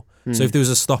more. So if there was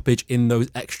a stoppage in those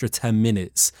extra 10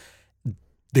 minutes,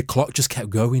 the clock just kept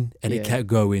going and it kept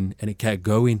going and it kept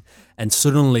going. And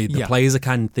suddenly the players are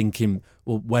kind of thinking,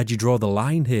 well, where do you draw the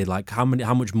line here? Like, how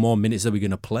much more minutes are we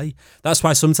going to play? That's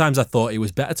why sometimes I thought it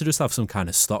was better to just have some kind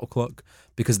of stop clock,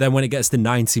 because then when it gets to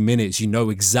 90 minutes, you know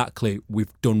exactly we've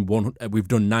done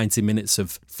 90 minutes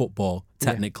of football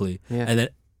technically, and then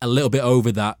a little bit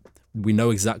over that, we know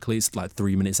exactly it's like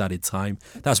 3 minutes added time.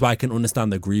 That's why I can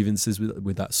understand the grievances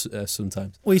with that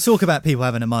sometimes. Well, you talk about people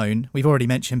having a moan. We've already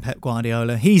mentioned Pep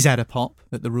Guardiola. He's had a pop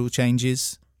at the rule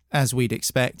changes, as we'd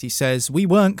expect. He says, we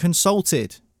weren't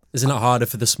consulted. Isn't it harder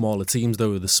for the smaller teams,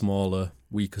 though, with the smaller,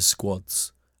 weaker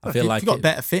squads? I feel like you've got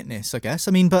better fitness, I guess.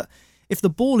 I mean, but if the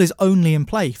ball is only in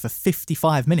play for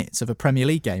 55 minutes of a Premier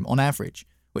League game on average,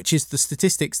 which is the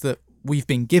statistics that we've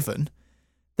been given,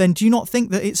 then do you not think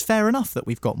that it's fair enough that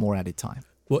we've got more added time?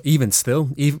 Well, even still,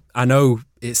 I know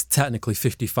it's technically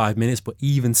 55 minutes, but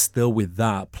even still with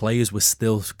that, players were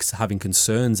still having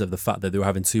concerns of the fact that they were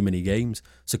having too many games.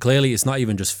 So clearly it's not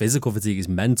even just physical fatigue, it's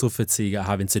mental fatigue at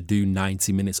having to do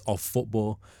 90 minutes of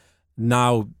football.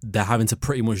 Now they're having to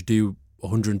pretty much do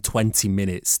 120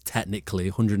 minutes technically,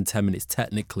 110 minutes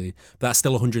technically, but that's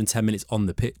still 110 minutes on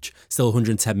the pitch, still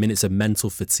 110 minutes of mental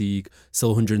fatigue, still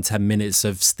 110 minutes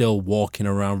of still walking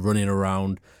around, running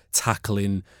around,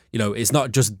 tackling. You know, it's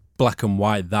not just black and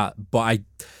white that, but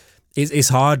it's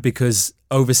hard because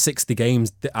over 60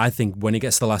 games, I think when it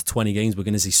gets to the last 20 games, we're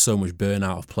going to see so much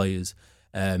burnout of players.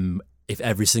 If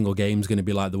every single game is going to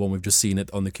be like the one we've just seen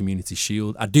it on the Community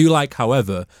Shield. I do like,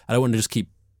 however, I don't want to just keep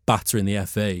battering the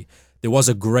FA. There was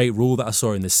a great rule that I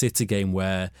saw in the City game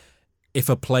where if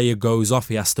a player goes off,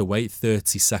 he has to wait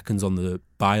 30 seconds on the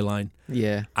byline.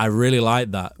 Yeah. I really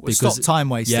like that. Stop time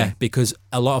wasting. Yeah, because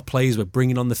a lot of players were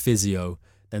bringing on the physio,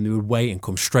 then they would wait and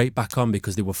come straight back on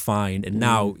because they were fine. And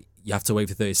now you have to wait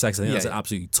for 30 seconds. I think that's an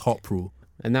absolutely top rule.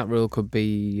 And that rule could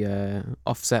be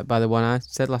offset by the one I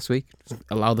said last week. Just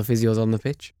allow the physios on the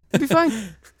pitch. It'd be fine.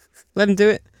 Let them do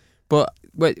it. But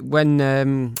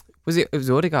when... it was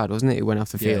Odegaard, wasn't it, who went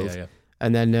off the field? Yeah.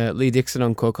 And then Lee Dixon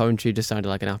on co-commentary just sounded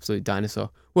like an absolute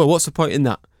dinosaur. Well, what's the point in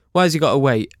that? Why has he got to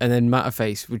wait? And then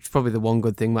Matterface, which is probably the one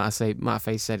good thing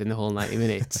Matterface said in the whole 90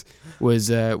 minutes, was,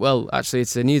 well, actually,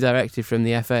 it's a new directive from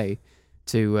the FA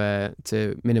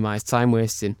to minimise time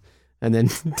wasting. And then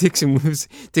Dixon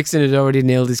had already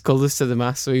nailed his colours to the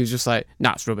mast, so he was just like,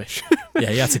 nah, it's rubbish.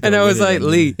 Yeah, he had to go. And I was like,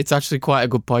 Lee, it's actually quite a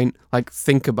good point. Like,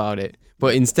 think about it.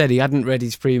 But instead, he hadn't read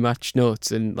his pre-match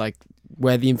notes and like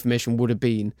where the information would have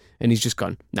been, and he's just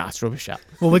gone, nah, it's rubbish.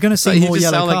 Well, we're going to see more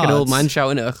yellow cards. Like an old man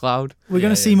shouting at a cloud. We're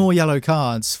going to see more yellow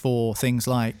cards for things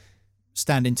like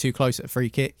standing too close at a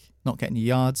free kick, not getting your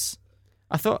yards.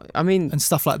 And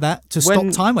stuff like that to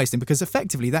stop time wasting, because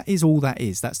effectively that is all that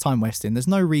is. That's time wasting. There's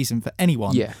no reason for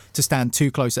anyone to stand too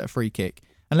close at a free kick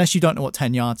unless you don't know what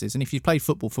 10 yards is. And if you've played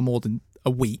football for more than a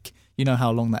week, you know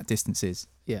how long that distance is.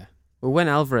 Yeah. Well, when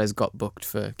Alvarez got booked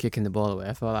for kicking the ball away,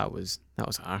 I thought that was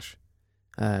harsh.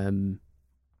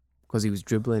 Because he was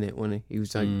dribbling it, wasn't he? He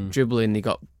was like dribbling, he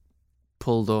got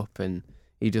pulled up and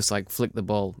he just like flicked the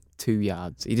ball 2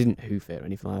 yards. He didn't hoof it or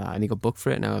anything like that, and he got booked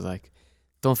for it. And I was like,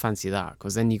 don't fancy that,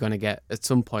 because then you're going to get, at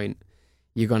some point,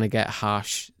 you're going to get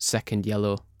harsh second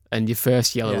yellow, and your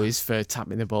first yellow is for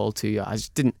tapping the ball 2 yards. I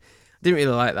just didn't really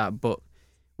like that, but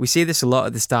we see this a lot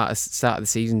at the start of the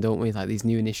season, don't we? Like these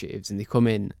new initiatives, and they come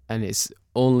in, and it's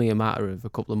only a matter of a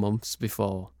couple of months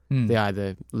before they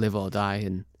either live or die,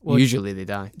 and usually they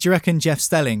die. Do you reckon Jeff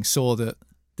Stelling saw that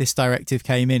this directive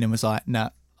came in and was like, no,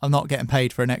 I'm not getting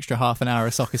paid for an extra half an hour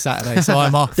of Soccer Saturday, so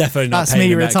I'm off. Definitely not. That's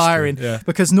me retiring. Extra, yeah.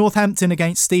 Because Northampton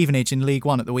against Stevenage in League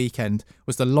One at the weekend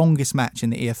was the longest match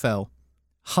in the EFL.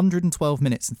 112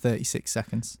 minutes and 36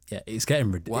 seconds. Yeah, it's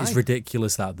getting it's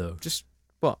ridiculous, that, though. Just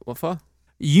what for?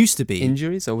 It used to be.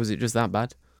 Injuries, or was it just that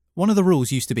bad? One of the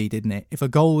rules used to be, didn't it? If a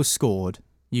goal was scored,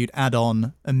 you'd add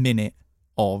on a minute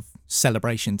of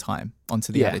celebration time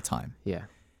onto the added time. Yeah.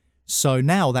 So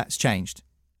now that's changed.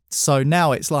 So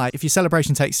now it's like, if your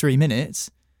celebration takes 3 minutes,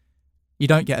 you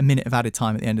don't get a minute of added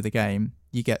time at the end of the game.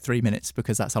 You get 3 minutes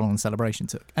because that's how long the celebration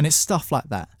took. And it's stuff like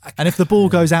that. And if the ball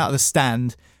goes out of the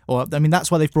stand,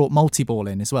 that's why they've brought multi-ball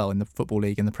in as well in the Football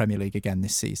League and the Premier League again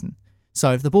this season.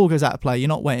 So if the ball goes out of play, you're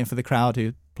not waiting for the crowd who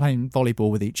are playing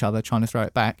volleyball with each other, trying to throw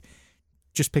it back.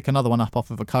 Just pick another one up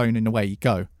off of a cone and away you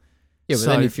go. Yeah, but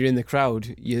then if you're in the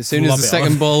crowd, as soon as the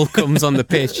second ball comes on the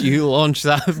pitch, you launch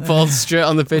that ball straight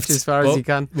on the pitch as far as you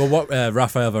can. Well, what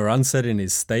Rafael Varane said in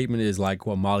his statement is like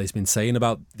what Marley's been saying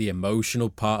about the emotional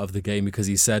part of the game, because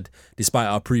he said, despite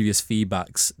our previous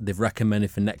feedbacks, they've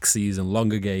recommended for next season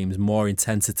longer games, more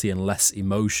intensity and less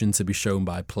emotion to be shown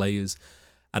by players.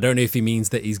 I don't know if he means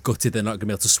that he's gutted they're not going to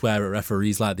be able to swear at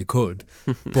referees like they could,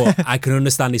 but I can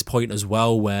understand his point as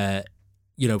well where,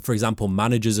 for example,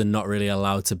 managers are not really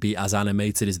allowed to be as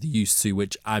animated as they used to,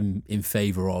 which I'm in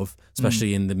favour of,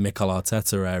 especially in the Mikel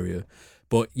Arteta area.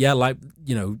 But yeah,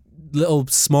 little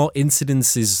small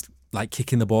incidences like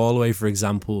kicking the ball away, for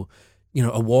example,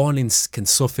 a warning can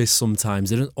suffice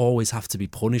sometimes. It doesn't always have to be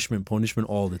punishment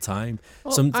all the time.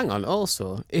 Well, hang on,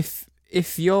 also,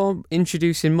 if you're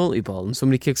introducing multi-ball and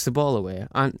somebody kicks the ball away,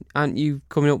 aren't you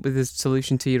coming up with a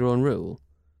solution to your own rule?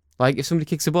 Like, if somebody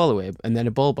kicks the ball away and then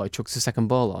a ball boy chucks the second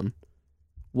ball on,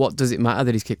 what does it matter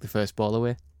that he's kicked the first ball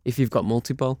away if you've got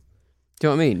multi-ball? Do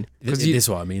you know what I mean? This is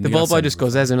what I mean. The ball boy just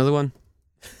goes, there's another one.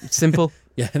 It's simple.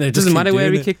 Yeah, and it doesn't matter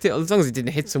where he kicked it, as long as he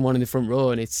didn't hit someone in the front row,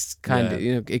 and it's kind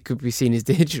of, it could be seen as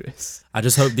dangerous. I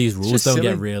just hope these rules don't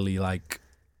get really,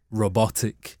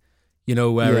 robotic.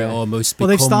 Where it almost becomes... Well,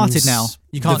 they've started now.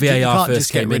 You can't, the VAR you can't first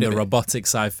just get came rid in, of the it. robotic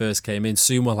side first came in.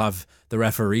 Soon we'll have the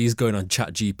referees going on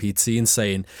ChatGPT and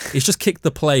saying, it's just kicked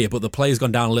the player, but the player's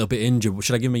gone down a little bit injured.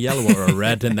 Should I give him a yellow or a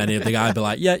red? And then the guy will be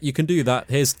like, yeah, you can do that.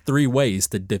 Here's 3 ways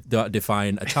to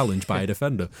define a challenge by a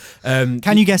defender.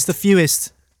 Can you guess the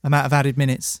fewest amount of added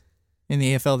minutes in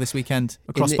the EFL this weekend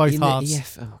across both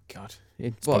halves? Oh, God.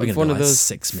 It's one of those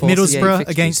 6 minutes. Middlesbrough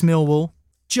against Millwall,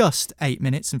 just 8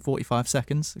 minutes and 45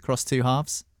 seconds across 2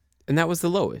 halves. And that was the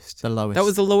lowest? The lowest. That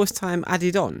was the lowest time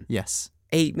added on? Yes.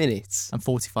 8 minutes. And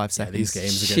 45 seconds. These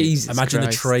games are Jesus imagine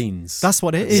Christ. the trains. That's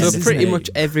what it is. So pretty much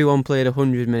everyone played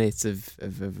 100 minutes of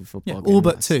football. Yeah, game. all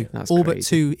but two. All but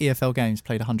crazy. 2 EFL games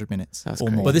played 100 minutes That's or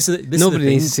crazy. more. But this Nobody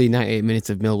is needs to see 98 minutes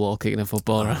of Millwall kicking a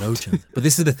football around. No chance. But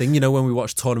this is the thing, when we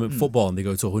watch tournament football and they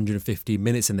go to 115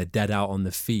 minutes and they're dead out on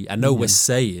the feet. I know we're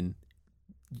saying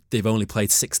they've only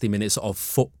played 60 minutes of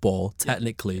football,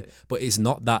 technically, but it's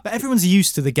not that. But everyone's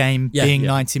used to the game being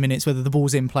 90 minutes, whether the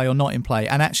ball's in play or not in play.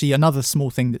 And actually, another small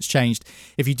thing that's changed,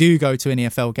 if you do go to an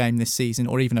EFL game this season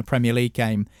or even a Premier League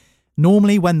game,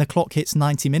 normally when the clock hits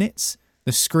 90 minutes,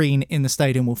 the screen in the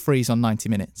stadium will freeze on 90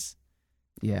 minutes.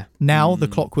 Yeah. Now the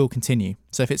clock will continue.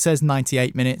 So if it says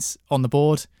 98 minutes on the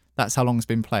board, that's how long it's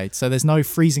been played. So there's no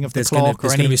freezing of the clock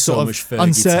or any sort of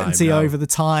uncertainty over the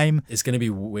time. It's going to be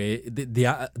weird.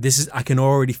 I can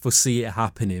already foresee it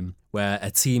happening where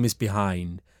a team is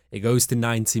behind. It goes to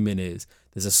 90 minutes.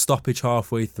 There's a stoppage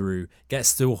halfway through.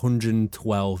 Gets to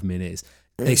 112 minutes.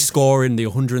 They score in the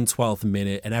 112th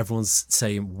minute, and everyone's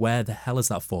saying, "Where the hell has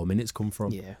that 4 minutes come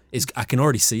from?" Yeah, I can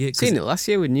already see it. Seen it last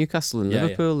year with Newcastle and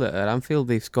Liverpool at Anfield.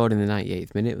 They scored in the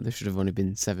 98th minute. There should have only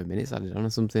been 7 minutes added on or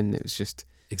something. It was just.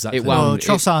 Exactly.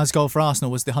 Trossard's goal for Arsenal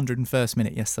was the 101st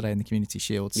minute yesterday in the Community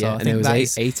Shield. So I think and it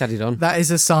was eight added on. That is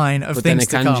a sign of but things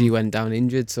to come. But then Akanji went down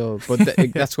injured,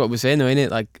 that's what we're saying, though, isn't it?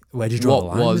 Like, where did you draw the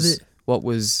line with it? What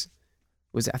was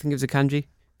it? I think it was Akanji.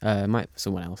 Might be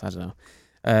someone else. I don't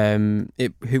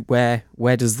know.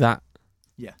 Where does that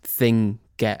thing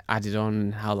get added on,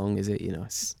 and how long is it?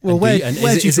 Where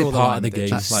do you draw the part line of the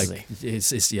game? It's like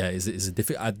it's a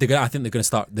difficult. I think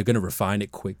they're going to refine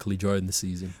it quickly during the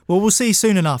season. Well, we'll see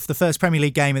soon enough. The first Premier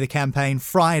League game of the campaign,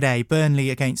 Friday, Burnley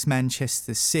against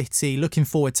Manchester City. Looking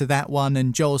forward to that one.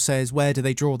 And Joel says, where do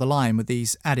they draw the line with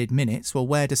these added minutes? Well,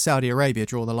 where does Saudi Arabia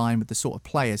draw the line with the sort of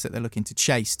players that they're looking to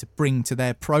chase to bring to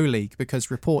their Pro League?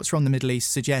 Because reports from the Middle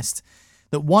East suggest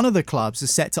that one of the clubs is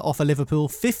set to offer Liverpool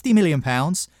 £50 million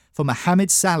for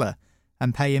Mohamed Salah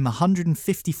and pay him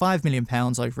 £155 million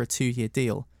over a 2-year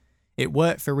deal. It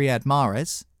worked for Riyad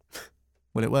Mahrez.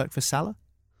 Will it work for Salah?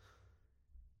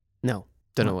 No,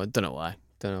 don't know why.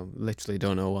 Don't know. Literally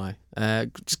don't know why.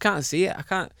 Just can't see it.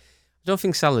 I don't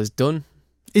think Salah's done.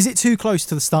 Is it too close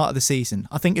to the start of the season?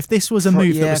 I think if this was a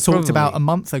move that was talked about a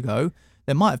month ago,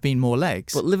 there might have been more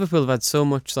legs. But Liverpool have had so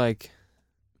much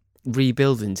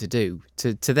rebuilding to do.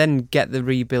 To then get the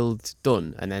rebuild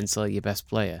done and then sell your best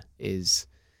player is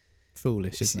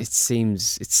foolish. It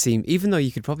seems even though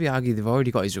you could probably argue they've already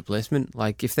got his replacement.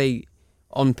 Like if they,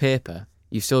 on paper,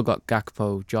 you've still got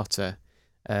Gakpo, Jota,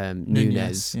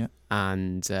 Nunez,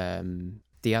 and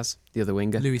Diaz, the other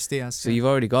winger, Luis Diaz. So you've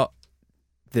already got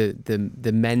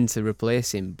the men to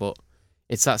replace him. But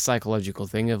it's that psychological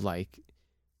thing of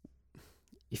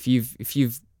if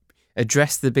you've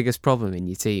addressed the biggest problem in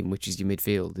your team, which is your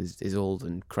midfield is old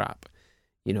and crap,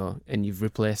 and you've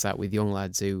replaced that with young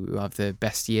lads who have the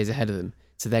best years ahead of them,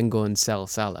 to then go and sell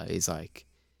Salah is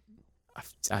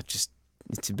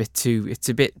it's a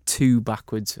bit too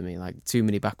backwards for me, too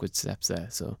many backward steps there.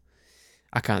 So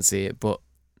I can't see it, but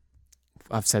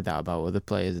I've said that about other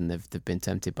players and they've been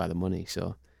tempted by the money.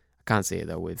 So I can't see it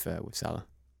though with Salah.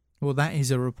 Well, that is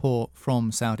a report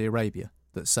from Saudi Arabia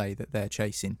that say that they're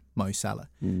chasing Mo Salah.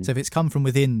 So if it's come from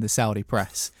within the Saudi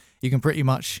press, you can pretty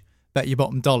much bet your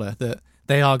bottom dollar that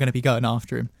they are going to be going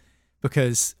after him,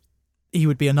 because he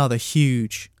would be another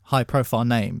huge high-profile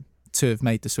name to have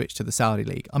made the switch to the Saudi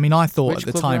League. I mean, I thought Which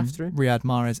at the club time after him? Riyad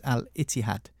Mahrez Al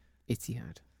Ittihad.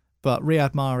 But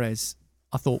Riyad Mahrez,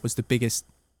 I thought, was the biggest,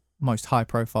 most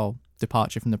high-profile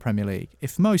departure from the Premier League.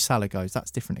 If Mo Salah goes,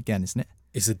 that's different again, isn't it?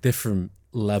 It's a different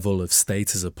level of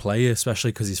state as a player,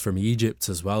 especially because he's from Egypt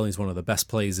as well. He's one of the best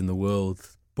players in the world.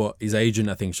 But his agent,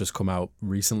 I think, has just come out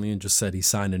recently and just said he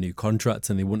signed a new contract,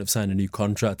 and they wouldn't have signed a new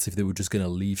contract if they were just going to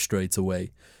leave straight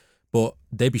away. But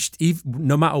they'd be,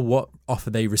 no matter what offer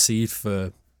they received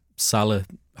for Salah,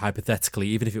 hypothetically,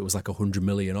 even if it was like a 100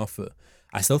 million offer,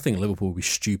 I still think Liverpool would be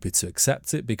stupid to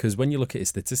accept it, because when you look at his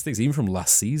statistics, even from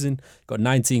last season, got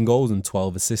 19 goals and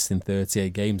 12 assists in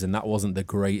 38 games, and that wasn't the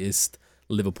greatest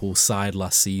Liverpool side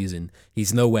last season.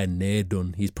 He's nowhere near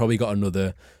done. He's probably got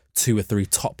another 2 or 3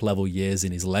 top level years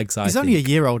in his legs. He's only a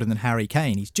year older than Harry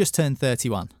Kane. He's just turned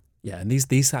 31. Yeah, and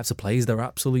these types of players, they're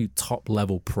absolute top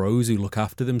level pros who look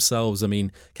after themselves. I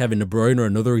mean, Kevin De Bruyne,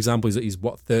 another example, he's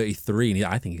 33, and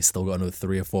I think he's still got another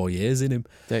 3 or 4 years in him.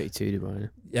 32, De Bruyne.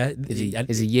 Yeah,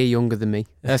 he's a year younger than me.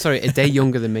 Sorry, a day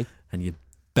younger than me. And you're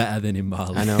better than him,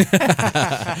 Marley. I know.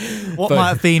 What might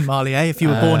have been, Marley, if you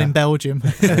were born in Belgium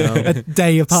a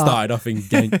day apart? Started off in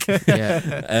Genk.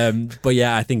 Yeah. But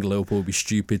yeah, I think Liverpool would be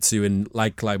stupid too. And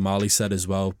like Marley said as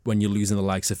well, when you're losing the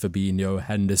likes of Fabinho,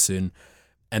 Henderson,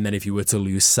 and then if you were to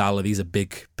lose Salah, these are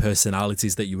big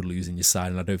personalities that you would lose in your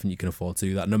side, and I don't think you can afford to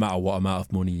do that, no matter what amount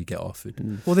of money you get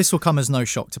offered. Well, this will come as no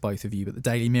shock to both of you, but the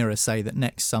Daily Mirror say that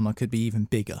next summer could be even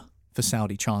bigger for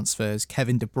Saudi transfers.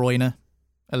 Kevin De Bruyne,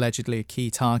 allegedly a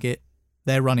key target.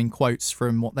 They're running quotes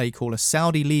from what they call a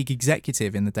Saudi League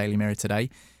executive in the Daily Mirror today,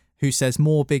 who says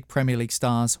more big Premier League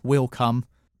stars will come.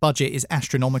 Budget is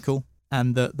astronomical,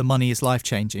 and that the money is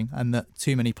life-changing, and that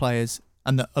too many players,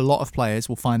 and that a lot of players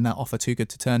will find that offer too good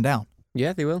to turn down.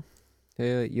 Yeah, they will.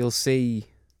 You'll see,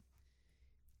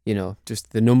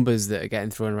 just the numbers that are getting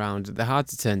thrown around. They're hard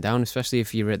to turn down, especially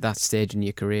if you're at that stage in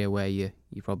your career where you're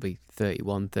probably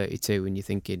 31, 32, and you're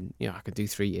thinking, I could do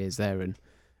 3 years there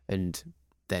and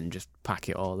then just pack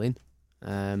it all in.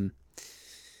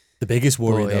 The biggest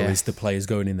worry, though, is the players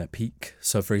going in their peak.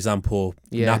 So, for example,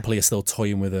 Napoli are still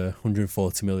toying with a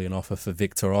 140 million offer for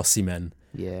Victor Osimhen.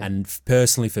 Yeah. And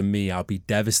personally, for me, I'll be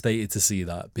devastated to see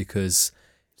that, because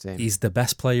he's the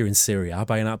best player in Serie A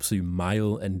by an absolute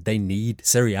mile, and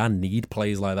Serie A need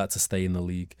players like that to stay in the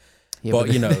league. Yeah,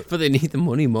 but but they need the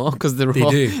money more, because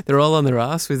they're all on their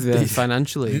ass with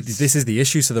financially. This is the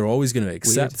issue, so they're always going to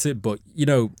accept it. But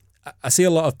I see a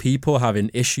lot of people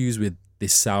having issues with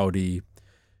this Saudi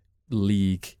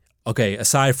league. Okay,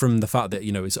 aside from the fact that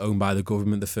it's owned by the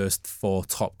government, the first 4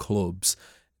 top clubs,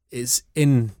 it's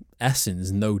in essence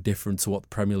no different to what the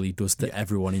Premier League does to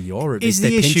everyone in Europe. Is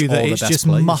the issue that it's just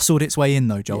muscled its way in,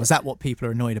 though, Joel? Is that what people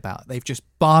are annoyed about? They've just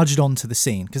barged onto the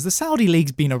scene, because the Saudi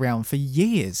League's been around for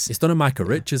years. It's done a Micah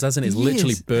Richards, hasn't it? It's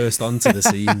literally burst onto the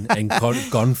scene and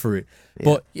gone for it. Yeah.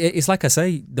 But it's like I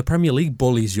say, the Premier League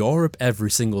bullies Europe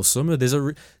every single summer.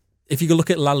 If you look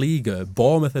at La Liga,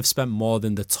 Bournemouth have spent more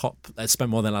than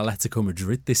Atletico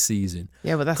Madrid this season.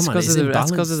 Yeah, but that's because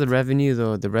of the revenue,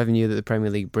 though. The revenue that the Premier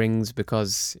League brings,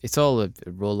 because it's all a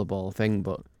rollerball thing.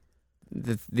 But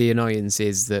the annoyance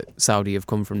is that Saudi have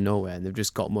come from nowhere and they've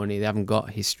just got money. They haven't got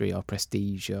history or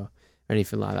prestige or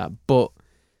anything like that. But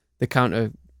the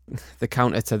counter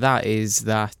to that is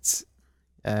that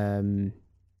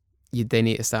they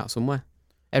need to start somewhere.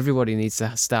 Everybody needs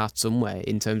to start somewhere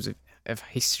in terms of of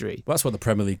history. Well, that's what the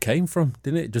Premier League came from,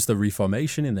 didn't it? Just the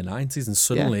reformation in the 90s, and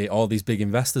suddenly all these big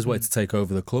investors wanted to take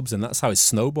over the clubs, and that's how it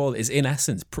snowballed. It's in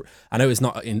essence, I know it's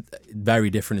not very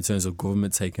different in terms of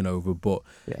government taking over, but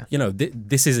you know,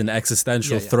 this is an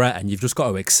existential threat, and you've just got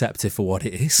to accept it for what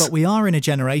it is. But we are in a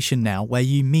generation now where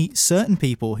you meet certain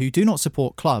people who do not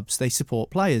support clubs, they support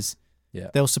players. Yeah.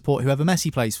 They'll support whoever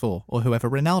Messi plays for or whoever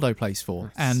Ronaldo plays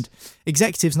for. And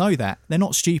executives know that. They're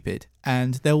not stupid.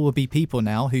 And there will be people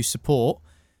now who support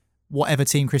whatever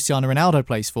team Cristiano Ronaldo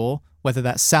plays for, whether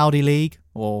that's Saudi League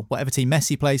or whatever team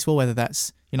Messi plays for, whether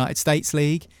that's United States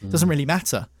League. It doesn't really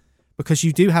matter, because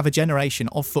you do have a generation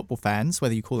of football fans,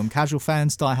 whether you call them casual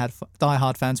fans,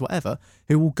 diehard fans, whatever,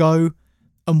 who will go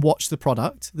and watch the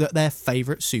product that their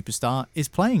favourite superstar is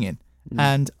playing in.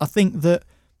 And I think that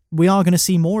we are going to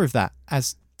see more of that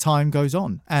as time goes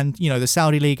on. And, you know, the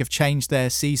Saudi League have changed their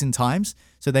season times,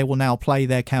 so they will now play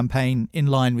their campaign in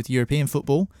line with European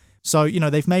football. So, you know,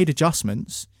 they've made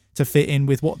adjustments to fit in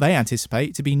with what they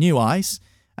anticipate to be new eyes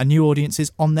and new audiences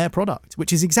on their product,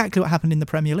 which is exactly what happened in the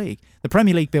Premier League. The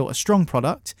Premier League built a strong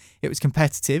product. It was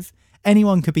competitive.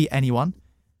 Anyone could beat anyone.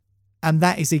 And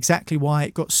that is exactly why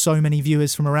it got so many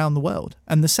viewers from around the world.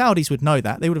 And the Saudis would know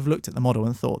that. They would have looked at the model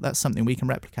and thought, that's something we can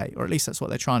replicate, or at least that's what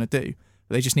they're trying to do.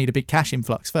 But they just need a big cash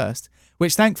influx first,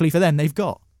 which thankfully for them, they've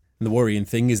got. And the worrying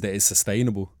thing is that it's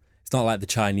sustainable. It's not like the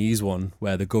Chinese one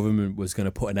where the government was going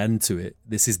to put an end to it.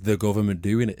 This is the government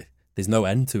doing it. There's no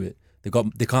end to it.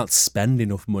 They can't spend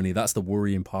enough money. That's the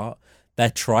worrying part. They're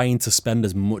trying to spend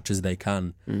as much as they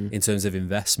can in terms of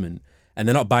investment. And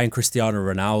they're not buying Cristiano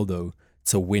Ronaldo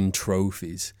to win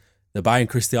trophies. They're buying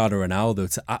Cristiano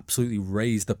Ronaldo to absolutely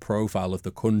raise the profile of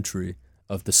the country,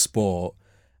 of the sport.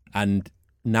 And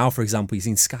now, for example, you've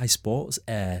seen Sky Sports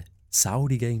air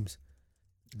Saudi games.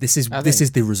 This is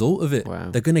the result of it. Wow.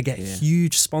 They're going to get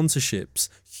huge sponsorships,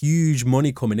 huge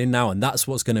money coming in now, and that's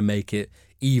what's going to make it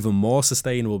even more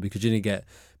sustainable, because you're going to get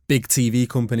big TV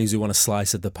companies who want a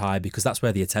slice of the pie, because that's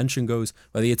where the attention goes.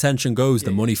 Where the attention goes, the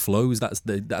money flows. That's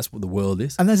what the world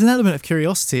is. And there's an element of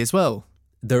curiosity as well.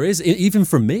 There is, even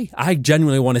from me. I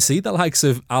genuinely want to see the likes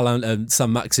of Alan and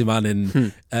Sam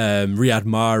Maximan and Riyad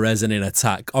Mahrez and in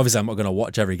attack. Obviously, I'm not going to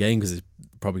watch every game because it's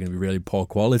probably going to be really poor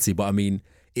quality, but I mean,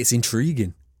 it's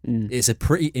intriguing. It's a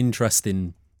pretty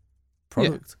interesting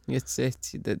product. Yeah,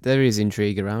 there is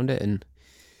intrigue around it, and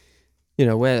you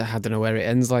know, I don't know where it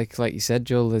ends. Like you said,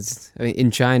 Joel.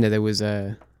 In China there was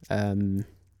a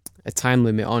time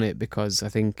limit on it, because I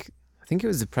think it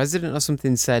was the president or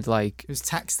something said, like, it was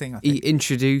tax thing, I think. He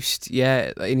introduced,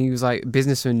 and he was like,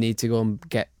 businessmen need to go and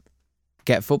get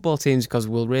football teams because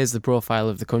we'll raise the profile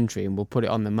of the country and we'll put it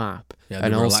on the map. Yeah, they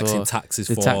were relaxing taxes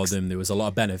for them. There was a lot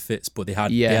of benefits, but they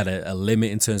had a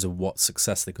limit in terms of what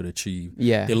success they could achieve.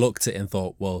 Yeah. They looked at it and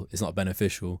thought, well, it's not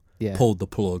beneficial. Yeah. Pulled the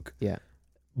plug. Yeah.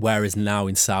 Whereas now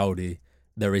in Saudi,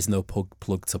 there is no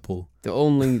plug to pull. The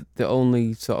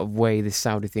only sort of way this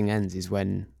Saudi thing ends is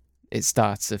when it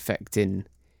starts affecting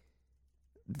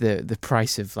the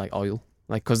price of like oil,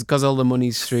 like because all the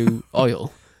money's through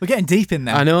oil. We're getting deep in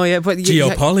there. I know, yeah, but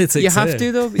geopolitics. You have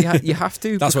to though. You have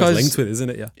to. That's what it's linked with, isn't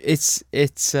it? Yeah. It's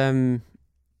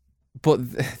but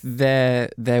their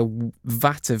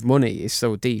vat of money is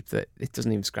so deep that it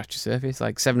doesn't even scratch the surface.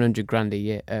 Like 700 grand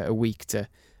a week to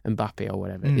Mbappe or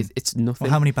whatever. It's nothing.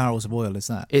 Well, how many barrels of oil is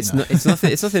that? It's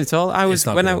nothing. It's nothing at all. I was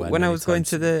when I was going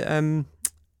to the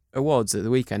awards at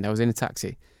the weekend. I was in a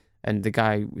taxi, and the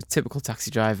guy, typical taxi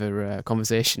driver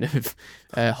conversation of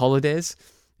holidays,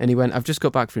 and he went, "I've just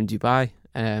got back from Dubai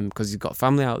because he's got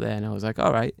family out there." And I was like,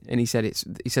 "All right." And he said,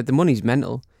 the money's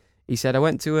mental. He said, "I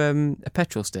went to a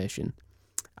petrol station,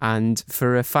 and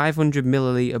for a 500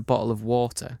 milliliter bottle of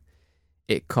water,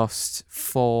 it costs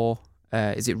 4.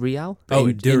 Is it real?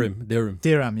 Dirham.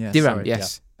 Dirham, yes. Dirham, sorry.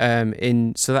 yes.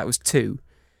 Yeah. So that was 2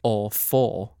 or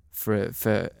 4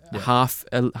 for half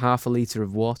a litre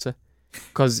of water,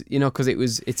 because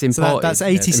it's imported. So that's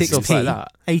 86p, like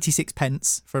that. 86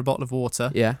 pence for a bottle of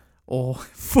water. Yeah. Or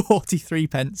 43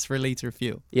 pence for a litre of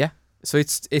fuel. Yeah. So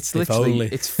it's literally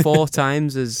it's 4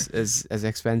 times as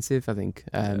expensive, I think,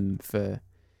 for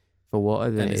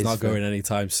water than and it it's is not for... going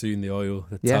anytime soon. The oil,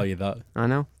 I tell you that. I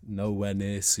know. Nowhere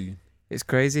near soon. It's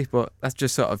crazy, but that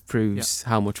just sort of proves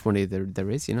how much money there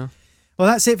is, you know. Well,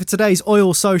 that's it for today's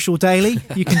Oil Social Daily.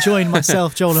 You can join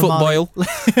myself, Joel and Marley.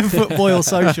 Footboil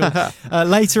Social.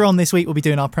 Later on this week, we'll be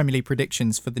doing our Premier League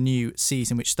predictions for the new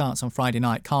season, which starts on Friday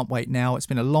night. Can't wait now. It's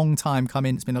been a long time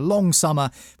coming. It's been a long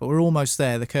summer, but we're almost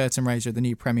there, the curtain raiser of the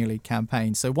new Premier League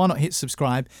campaign. So why not hit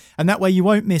subscribe? And that way you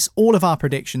won't miss all of our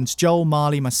predictions. Joel,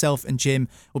 Marley, myself and Jim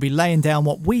will be laying down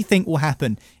what we think will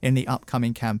happen in the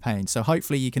upcoming campaign. So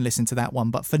hopefully you can listen to that one.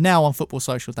 But for now on Football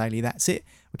Social Daily, that's it.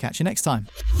 We'll catch you next time.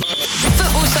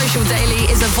 Football Social Daily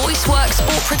is a VoiceWorks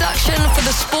sport production for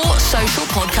the Sport Social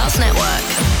Podcast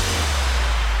Network.